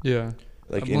 Yeah.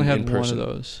 Like I've only had one of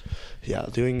those. Yeah,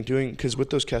 doing because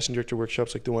with those casting director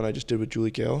workshops, like the one I just did with Julie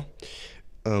Gale,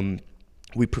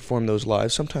 we perform those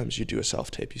live. Sometimes you do a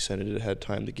self-tape. You send it ahead of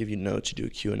time. They give you notes. You do a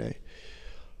Q&A.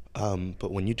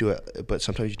 But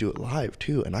sometimes you do it live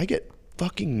too. And I get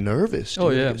fucking nervous. Dude. Oh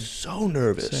yeah, I get so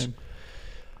nervous. Same.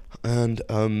 And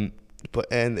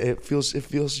it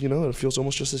feels you know, it feels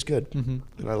almost just as good. And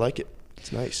I like it.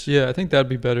 It's nice. Yeah, I think that'd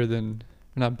be better than,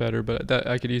 not better, but that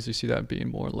I could easily see that being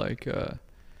more like,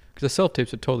 because a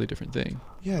self-tape's a totally different thing.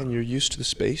 Yeah, and you're used to the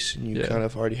space, and you kind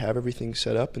of already have everything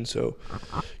set up, and so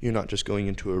you're not just going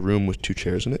into a room with 2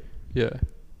 chairs in it. Yeah,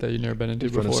 that you've never been into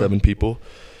before. In front of 7 people.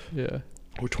 Yeah.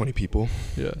 Or 20 people.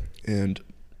 Yeah.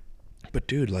 But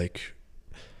dude, like,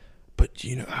 but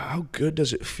you know, how good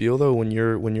does it feel though when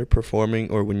you're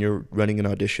performing or when you're running an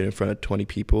audition in front of 20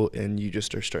 people and you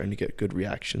just are starting to get good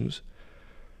reactions?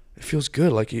 It feels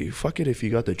good. Like, you fuck it if you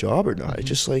got the job or not. It's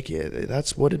just like,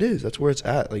 that's what it is. That's where it's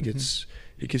at. Like, it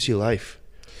gives you life.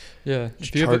 Yeah.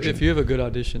 If you have a good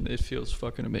audition, it feels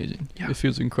fucking amazing. Yeah. It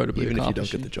feels incredibly even if you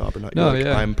don't get the job or not. No, like,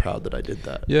 I'm proud that I did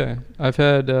that. Yeah. I've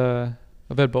had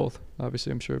both.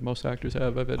 Obviously, I'm sure most actors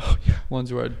have. I've had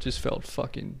ones where I just felt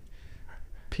fucking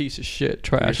piece of shit,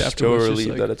 trash. You're afterwards. Still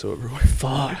relieved that it's over with.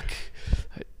 Fuck.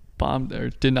 I bombed there.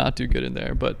 Did not do good in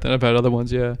there. But then I've had other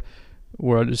ones,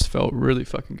 where I just felt really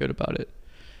fucking good about it.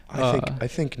 I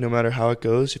think no matter how it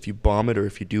goes, if you bomb it or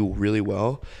if you do really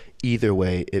well, either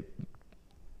way, it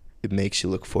makes you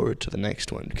look forward to the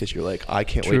next one, because you're like, I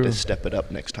can't wait to step it up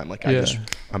next time. Like,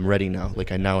 I'm ready now.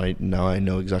 Like, I know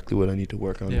exactly what I need to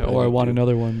work on. Yeah, or I want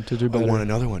another one to do better. I want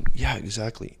another one. Yeah,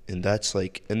 exactly. And that's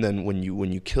like, and then when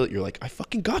you kill it, you're like, I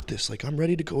fucking got this. Like, I'm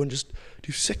ready to go and just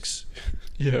do 6.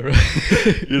 Yeah,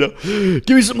 right. You know,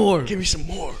 give me some more.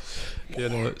 Yeah,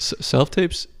 no,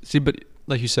 self-tapes, see, but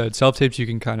like you said, self-tapes, you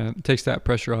can kind of, takes that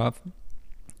pressure off,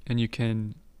 and you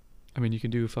can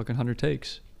do fucking 100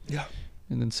 takes. Yeah.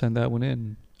 And then send that one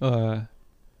in. So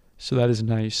that is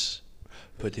nice.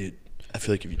 But dude, I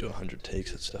feel like if you do 100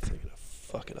 takes, it's definitely gonna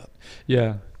fuck it up.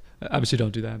 Yeah. Obviously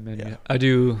don't do that many. Yeah. I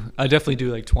definitely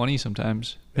do like 20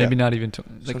 sometimes. Maybe not even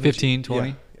like 15,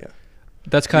 20. Yeah.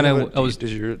 That's kind of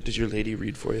does your lady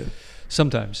read for you?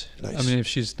 Sometimes. Nice. I mean, if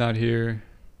she's not here,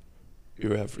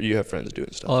 you have friends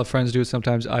doing stuff. I'll have friends do it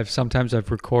sometimes.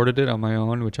 I've recorded it on my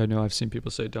own, which I know I've seen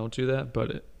people say don't do that,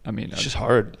 but it's just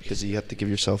hard because you have to give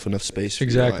yourself enough space.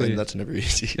 Exactly. And that's never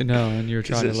easy. No, and you're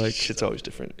trying to like shit's always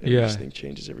different. Everything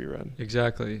changes every run.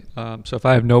 Exactly. So if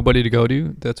I have nobody to go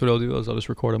to, that's what I'll do. I'll just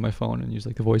record on my phone and use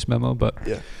like the voice memo. But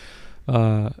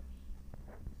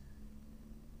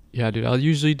yeah, dude, I'll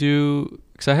usually do,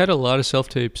 because I had a lot of self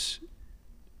tapes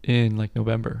in like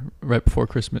November, right before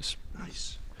Christmas.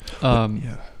 Nice.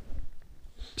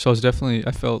 So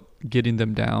I felt getting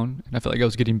them down, and I felt like I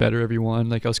was getting better every one.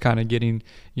 Like I was kind of getting,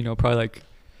 probably like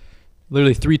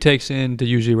literally 3 takes in to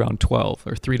usually around 12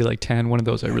 or 3 to like 10. One of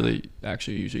those I really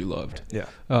actually usually loved. Yeah.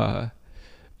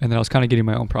 And then I was kind of getting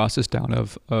my own process down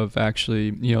of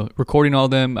actually, recording all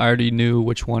of them. I already knew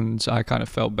which ones I kind of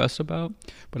felt best about,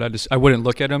 but I wouldn't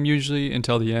look at them usually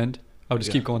until the end. I would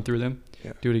just keep going through them,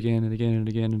 do it again and again and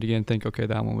again and again, think, okay,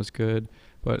 that one was good,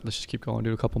 but let's just keep going,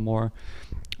 do a couple more.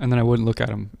 And then I wouldn't look at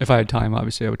them. If I had time,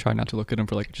 obviously, I would try not to look at them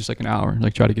for like just like an hour,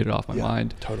 like try to get it off my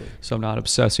mind. Totally. So I'm not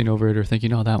obsessing over it or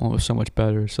thinking, oh, that one was so much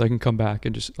better. So I can come back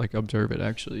and just like observe it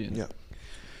actually. And I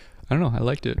don't know. I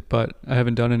liked it, but I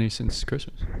haven't done any since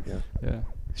Christmas. Yeah.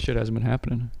 Shit hasn't been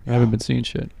happening. I haven't been seeing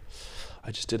shit.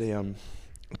 I just did a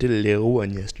little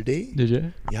one yesterday. Did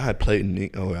you? Yeah, I played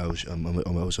I was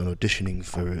auditioning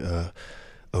for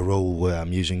a role where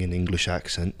I'm using an English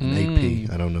accent in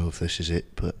AP. I don't know if this is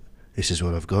it, but this is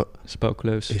what I've got. It's about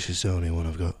close. This is the only one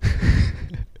I've got.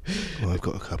 Well, I've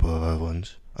got a couple of other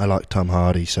ones. I like Tom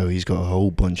Hardy, so he's got a whole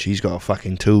bunch. He's got a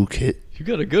fucking toolkit. You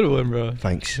got a good one, bro.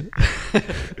 Thanks.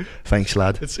 Thanks,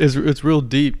 lad. It's real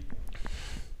deep.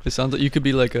 It sounds like you could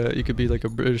be like a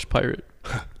British pirate.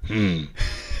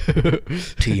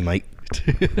 Tea, mate.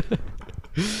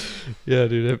 Yeah,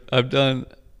 dude. I've done.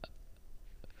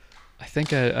 I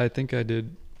think I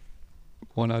did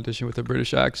one audition with a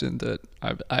British accent that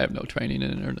I have no training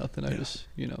in it or nothing. I just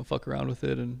fuck around with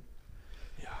it and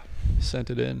sent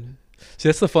it in. See,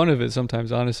 that's the fun of it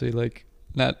sometimes, honestly. Like,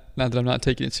 not that I'm not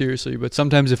taking it seriously, but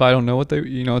sometimes if I don't know what they,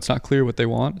 it's not clear what they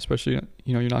want, especially,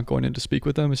 you're not going in to speak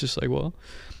with them. It's just like, well,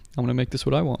 I'm going to make this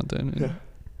what I want then. Yeah,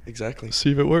 exactly.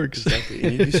 See if it works. Exactly.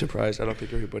 And you'd be surprised. I don't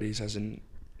think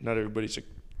not everybody's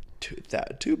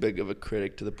too big of a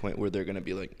critic to the point where they're going to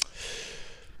be like,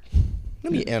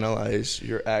 let me analyze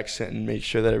your accent and make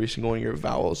sure that every single one of your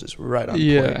vowels is right on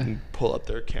point, and pull up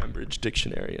their Cambridge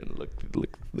dictionary and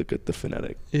look at the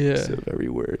phonetic of every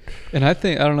word. And I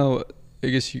don't know, I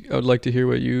guess I would like to hear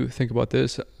what you think about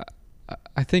this.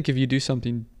 I think if you do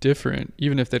something different,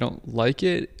 even if they don't like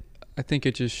it, I think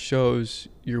it just shows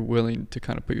you're willing to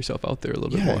kind of put yourself out there a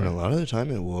little bit more. Yeah, and a lot of the time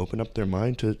it will open up their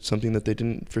mind to something that they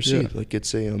didn't foresee. Like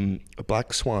it's a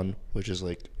black swan, which is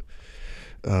like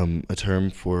a term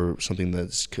for something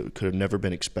that could have never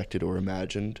been expected or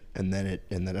imagined, and then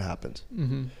it happens.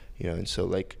 Mm-hmm. And so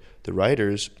like the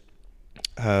writers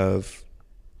have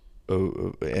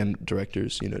and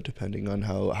directors, depending on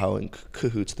how in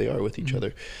cahoots they are with each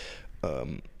other,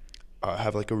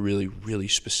 have like a really, really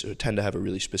tend to have a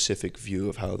really specific view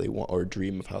of how they want, or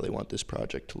dream of how they want this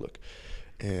project to look.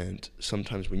 And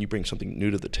sometimes when you bring something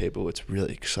new to the table, it's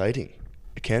really exciting.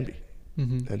 It can be.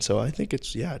 Mm-hmm. And so I think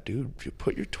it's, dude, you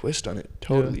put your twist on it.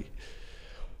 Totally. Yeah.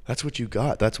 That's what you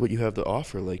got. That's what you have to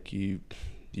offer. Like you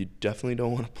definitely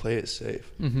don't want to play it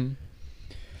safe. Mm-hmm.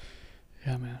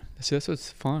 Yeah, man. See, that's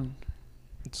what's fun.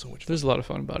 It's so much fun. There's a lot of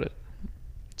fun about it.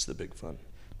 It's the big fun.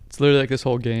 It's literally like this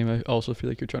whole game. I also feel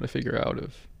like you're trying to figure out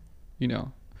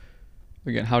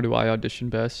again, how do I audition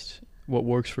best? What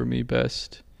works for me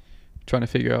best? Trying to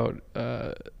figure out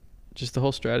just the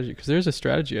whole strategy, because there's a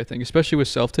strategy, I think, especially with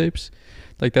self-tapes.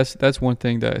 Like that's one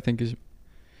thing that I think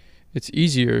it's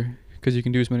easier because you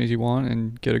can do as many as you want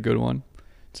and get a good one.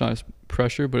 It's not as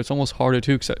pressure, but it's almost harder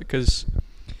too, because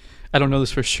I don't know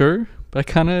this for sure, but I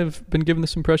kind of been given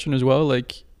this impression as well.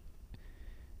 Like,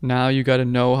 now you got to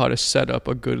know how to set up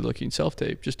a good looking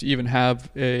self-tape just to even have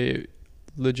a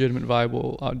legitimate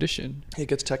viable audition. It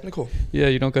gets technical. Yeah,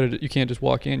 you can't just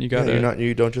walk in. You got to.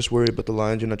 You don't just worry about the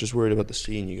lines. You're not just worried about the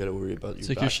scene. You got to worry about your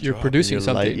backdrop, you're producing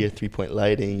something. Your 3-point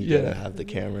lighting. You got to have the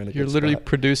camera in a You're good literally spot.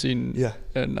 producing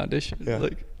an audition. Yeah,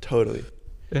 like, totally.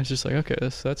 And it's just like, okay,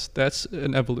 that's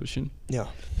an evolution. Yeah,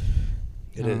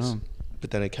 it is.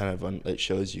 But then it kind of it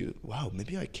shows you, wow,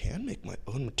 maybe I can make my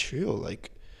own material.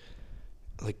 Like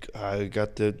I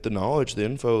got the knowledge, the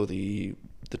info, the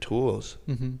the tools.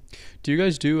 Mm-hmm. Do you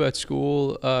guys do at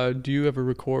school? Do you ever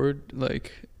record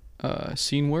like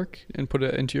scene work and put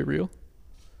it into your reel?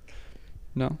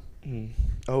 No.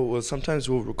 Oh well, sometimes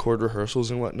we'll record rehearsals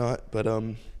and whatnot, but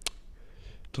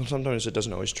sometimes it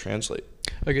doesn't always translate.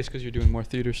 I guess because you're doing more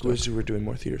theater stuff. We're doing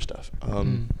more theater stuff.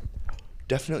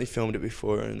 Definitely filmed it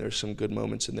before, and there's some good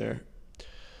moments in there.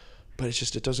 But it's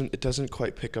just it doesn't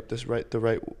quite pick up the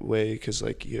right way, because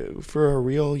like for a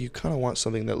reel you kind of want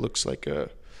something that looks like a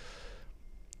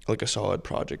solid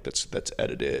project that's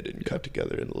edited and cut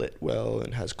together and lit well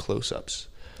and has close-ups.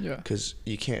 Yeah. Because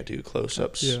you can't do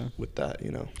close-ups with that,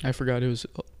 you know. I forgot it's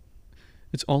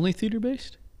only theater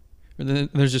based, or then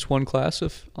there's just one class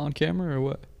of on camera, or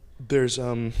what? There's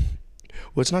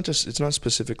well, it's not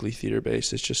specifically theater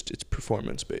based. It's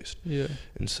performance based. Yeah.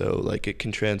 And so like it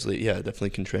can translate. Yeah, it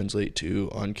definitely can translate to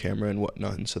on camera and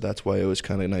whatnot. And so that's why it was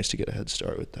kind of nice to get a head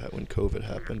start with that when COVID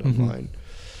happened online,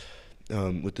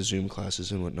 with the Zoom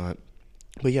classes and whatnot.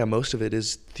 But yeah, most of it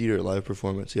is theater live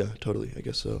performance. Yeah, totally. I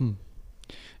guess so.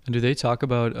 And do they talk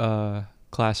about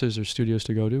classes or studios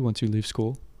to go to once you leave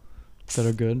school that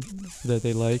are good, that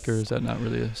they like, or is that not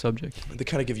really a subject? They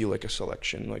kind of give you like a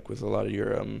selection, like with a lot of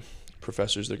your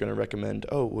professors. They're going to recommend,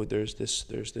 oh well, there's this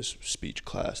speech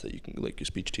class that you can, like your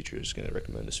speech teacher is going to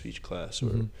recommend a speech class,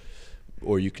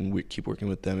 or you can keep working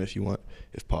with them if you want,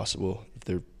 if possible,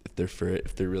 if they're for it,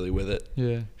 if they're really with it.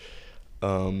 Yeah.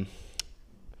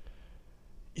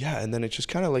 Yeah, and then it's just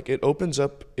kind of like it opens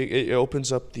up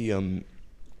the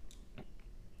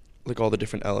like all the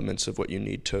different elements of what you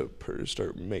need to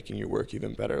start making your work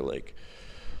even better. Like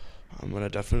I'm going to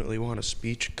definitely want a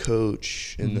speech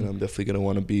coach, and then I'm definitely going to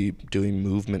want to be doing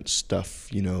movement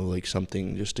stuff, you know, like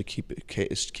something just to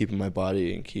keep my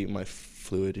body and keep my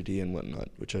fluidity and whatnot,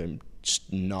 which I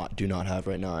do not have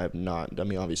right now. I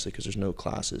mean, obviously, because there's no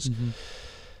classes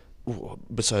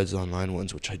besides the online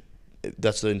ones,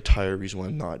 that's the entire reason why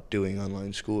I'm not doing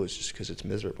online school, is just because it's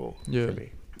miserable for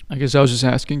me. I guess I was just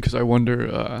asking because I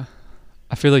wonder,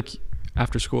 I feel like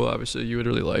after school, obviously, you would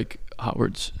really like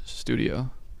Howard's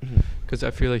studio, because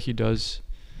I feel like he does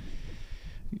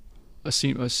a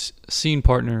scene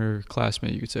partner,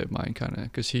 classmate, you could say, of mine, kind of,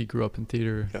 because he grew up in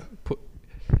theater. Yeah.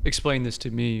 Explained this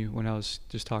to me when I was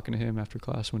just talking to him after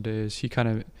class one day, is he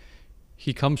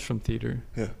comes from theater.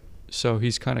 Yeah. So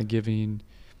he's kind of giving,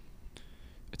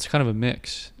 it's kind of a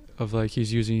mix of like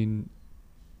he's using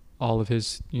all of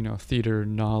his, you know, theater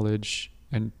knowledge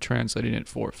and translating it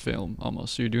for film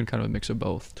almost. So you're doing kind of a mix of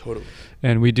both. Totally.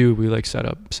 And we like set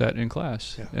in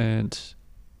class. Yeah. And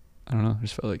I don't know, I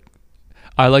just felt like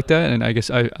I like that. And I guess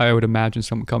I would imagine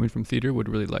someone coming from theater would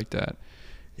really like that.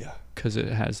 Yeah. Because it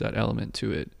has that element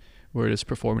to it where it is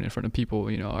performing in front of people.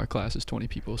 You know, our class is 20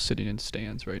 people sitting in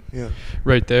stands right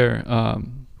there.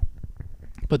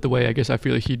 But the way I guess I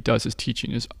feel like he does his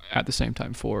teaching is at the same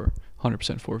time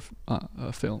 100% for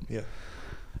film. Yeah.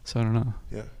 So I don't know.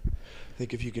 Yeah. I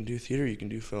think if you can do theater, you can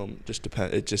do film. Just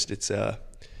depend. It's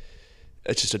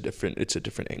a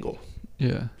different angle.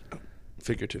 Yeah.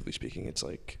 Figuratively speaking, it's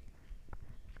like,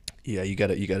 yeah, you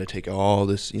gotta take all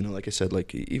this, you know, like I said,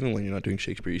 like even when you're not doing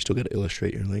Shakespeare, you still gotta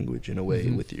illustrate your language in a way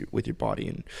with your body,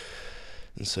 and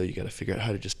so you gotta figure out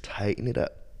how to just tighten it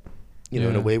up, you know,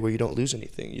 in a way where you don't lose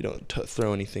anything, you don't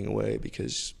throw anything away,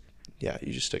 because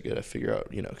you just gotta figure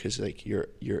out, you know, because like your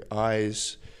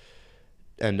eyes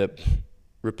end up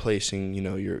replacing, you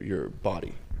know, your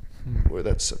body. Or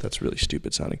that's really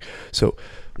stupid sounding. So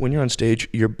when you're on stage,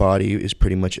 your body is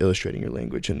pretty much illustrating your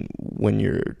language, and when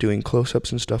you're doing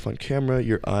close-ups and stuff on camera,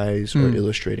 your eyes are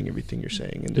illustrating everything you're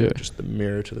saying, and they're just the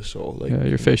mirror to the soul. Like,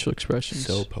 your facial expressions.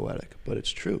 So poetic, but it's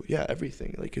true. Yeah,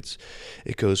 everything. Like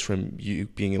it goes from you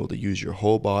being able to use your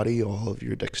whole body, all of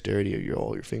your dexterity,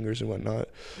 all your fingers and whatnot,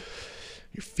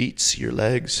 your feet, your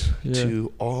legs,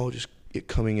 to all just it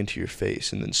coming into your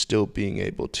face, and then still being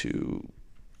able to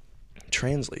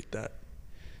translate that.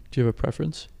 Do you have a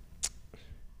preference?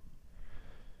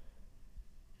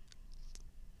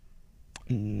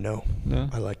 No.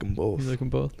 I like them both. You like them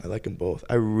both? I like them both.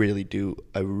 I really do.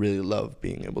 I really love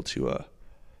being able to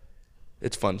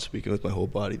it's fun speaking with my whole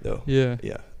body though. Yeah,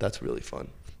 that's really fun.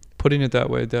 Putting it that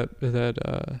way,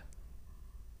 that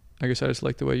I guess I just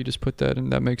like the way you just put that,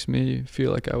 and that makes me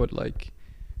feel like I would like,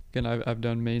 again, I've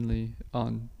done mainly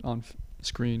on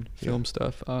screen film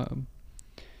stuff,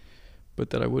 but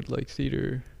that I would like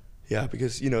theater. Yeah,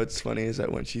 because, you know, it's funny is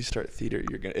that once you start theater,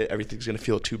 everything's gonna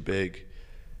feel too big.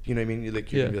 You know what I mean? You're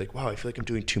gonna be like, wow, I feel like I'm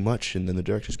doing too much, and then the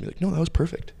director's gonna be like, no, that was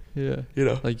perfect. Yeah. You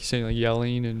know, like you're saying, like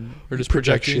yelling or just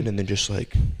projection, and then just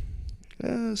like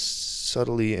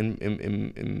subtly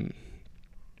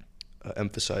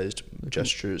emphasized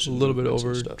gestures. A little bit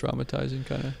over dramatizing,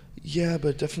 kind of. Yeah,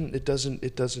 but definitely it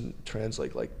doesn't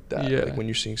translate like that. Yeah. Like when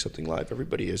you're seeing something live,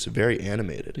 everybody is very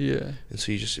animated. Yeah. And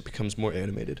so it becomes more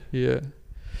animated. Yeah.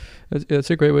 That's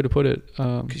a great way to put it.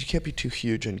 Because you can't be too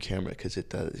huge on camera because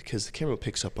the camera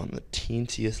picks up on the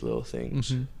teensiest little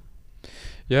things. Mm-hmm.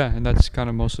 Yeah, and that's kind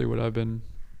of mostly what I've been,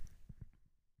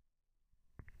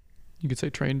 you could say,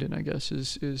 trained in, I guess,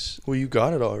 is well, you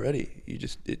got it already.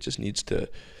 It just needs to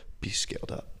be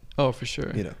scaled up. Oh, for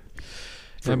sure. You know,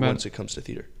 for once it comes to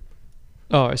theater.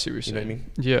 Oh, I see what you're saying. You know what I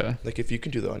mean? Yeah. Like if you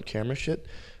can do the on camera shit,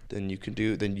 then you can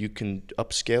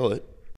upscale it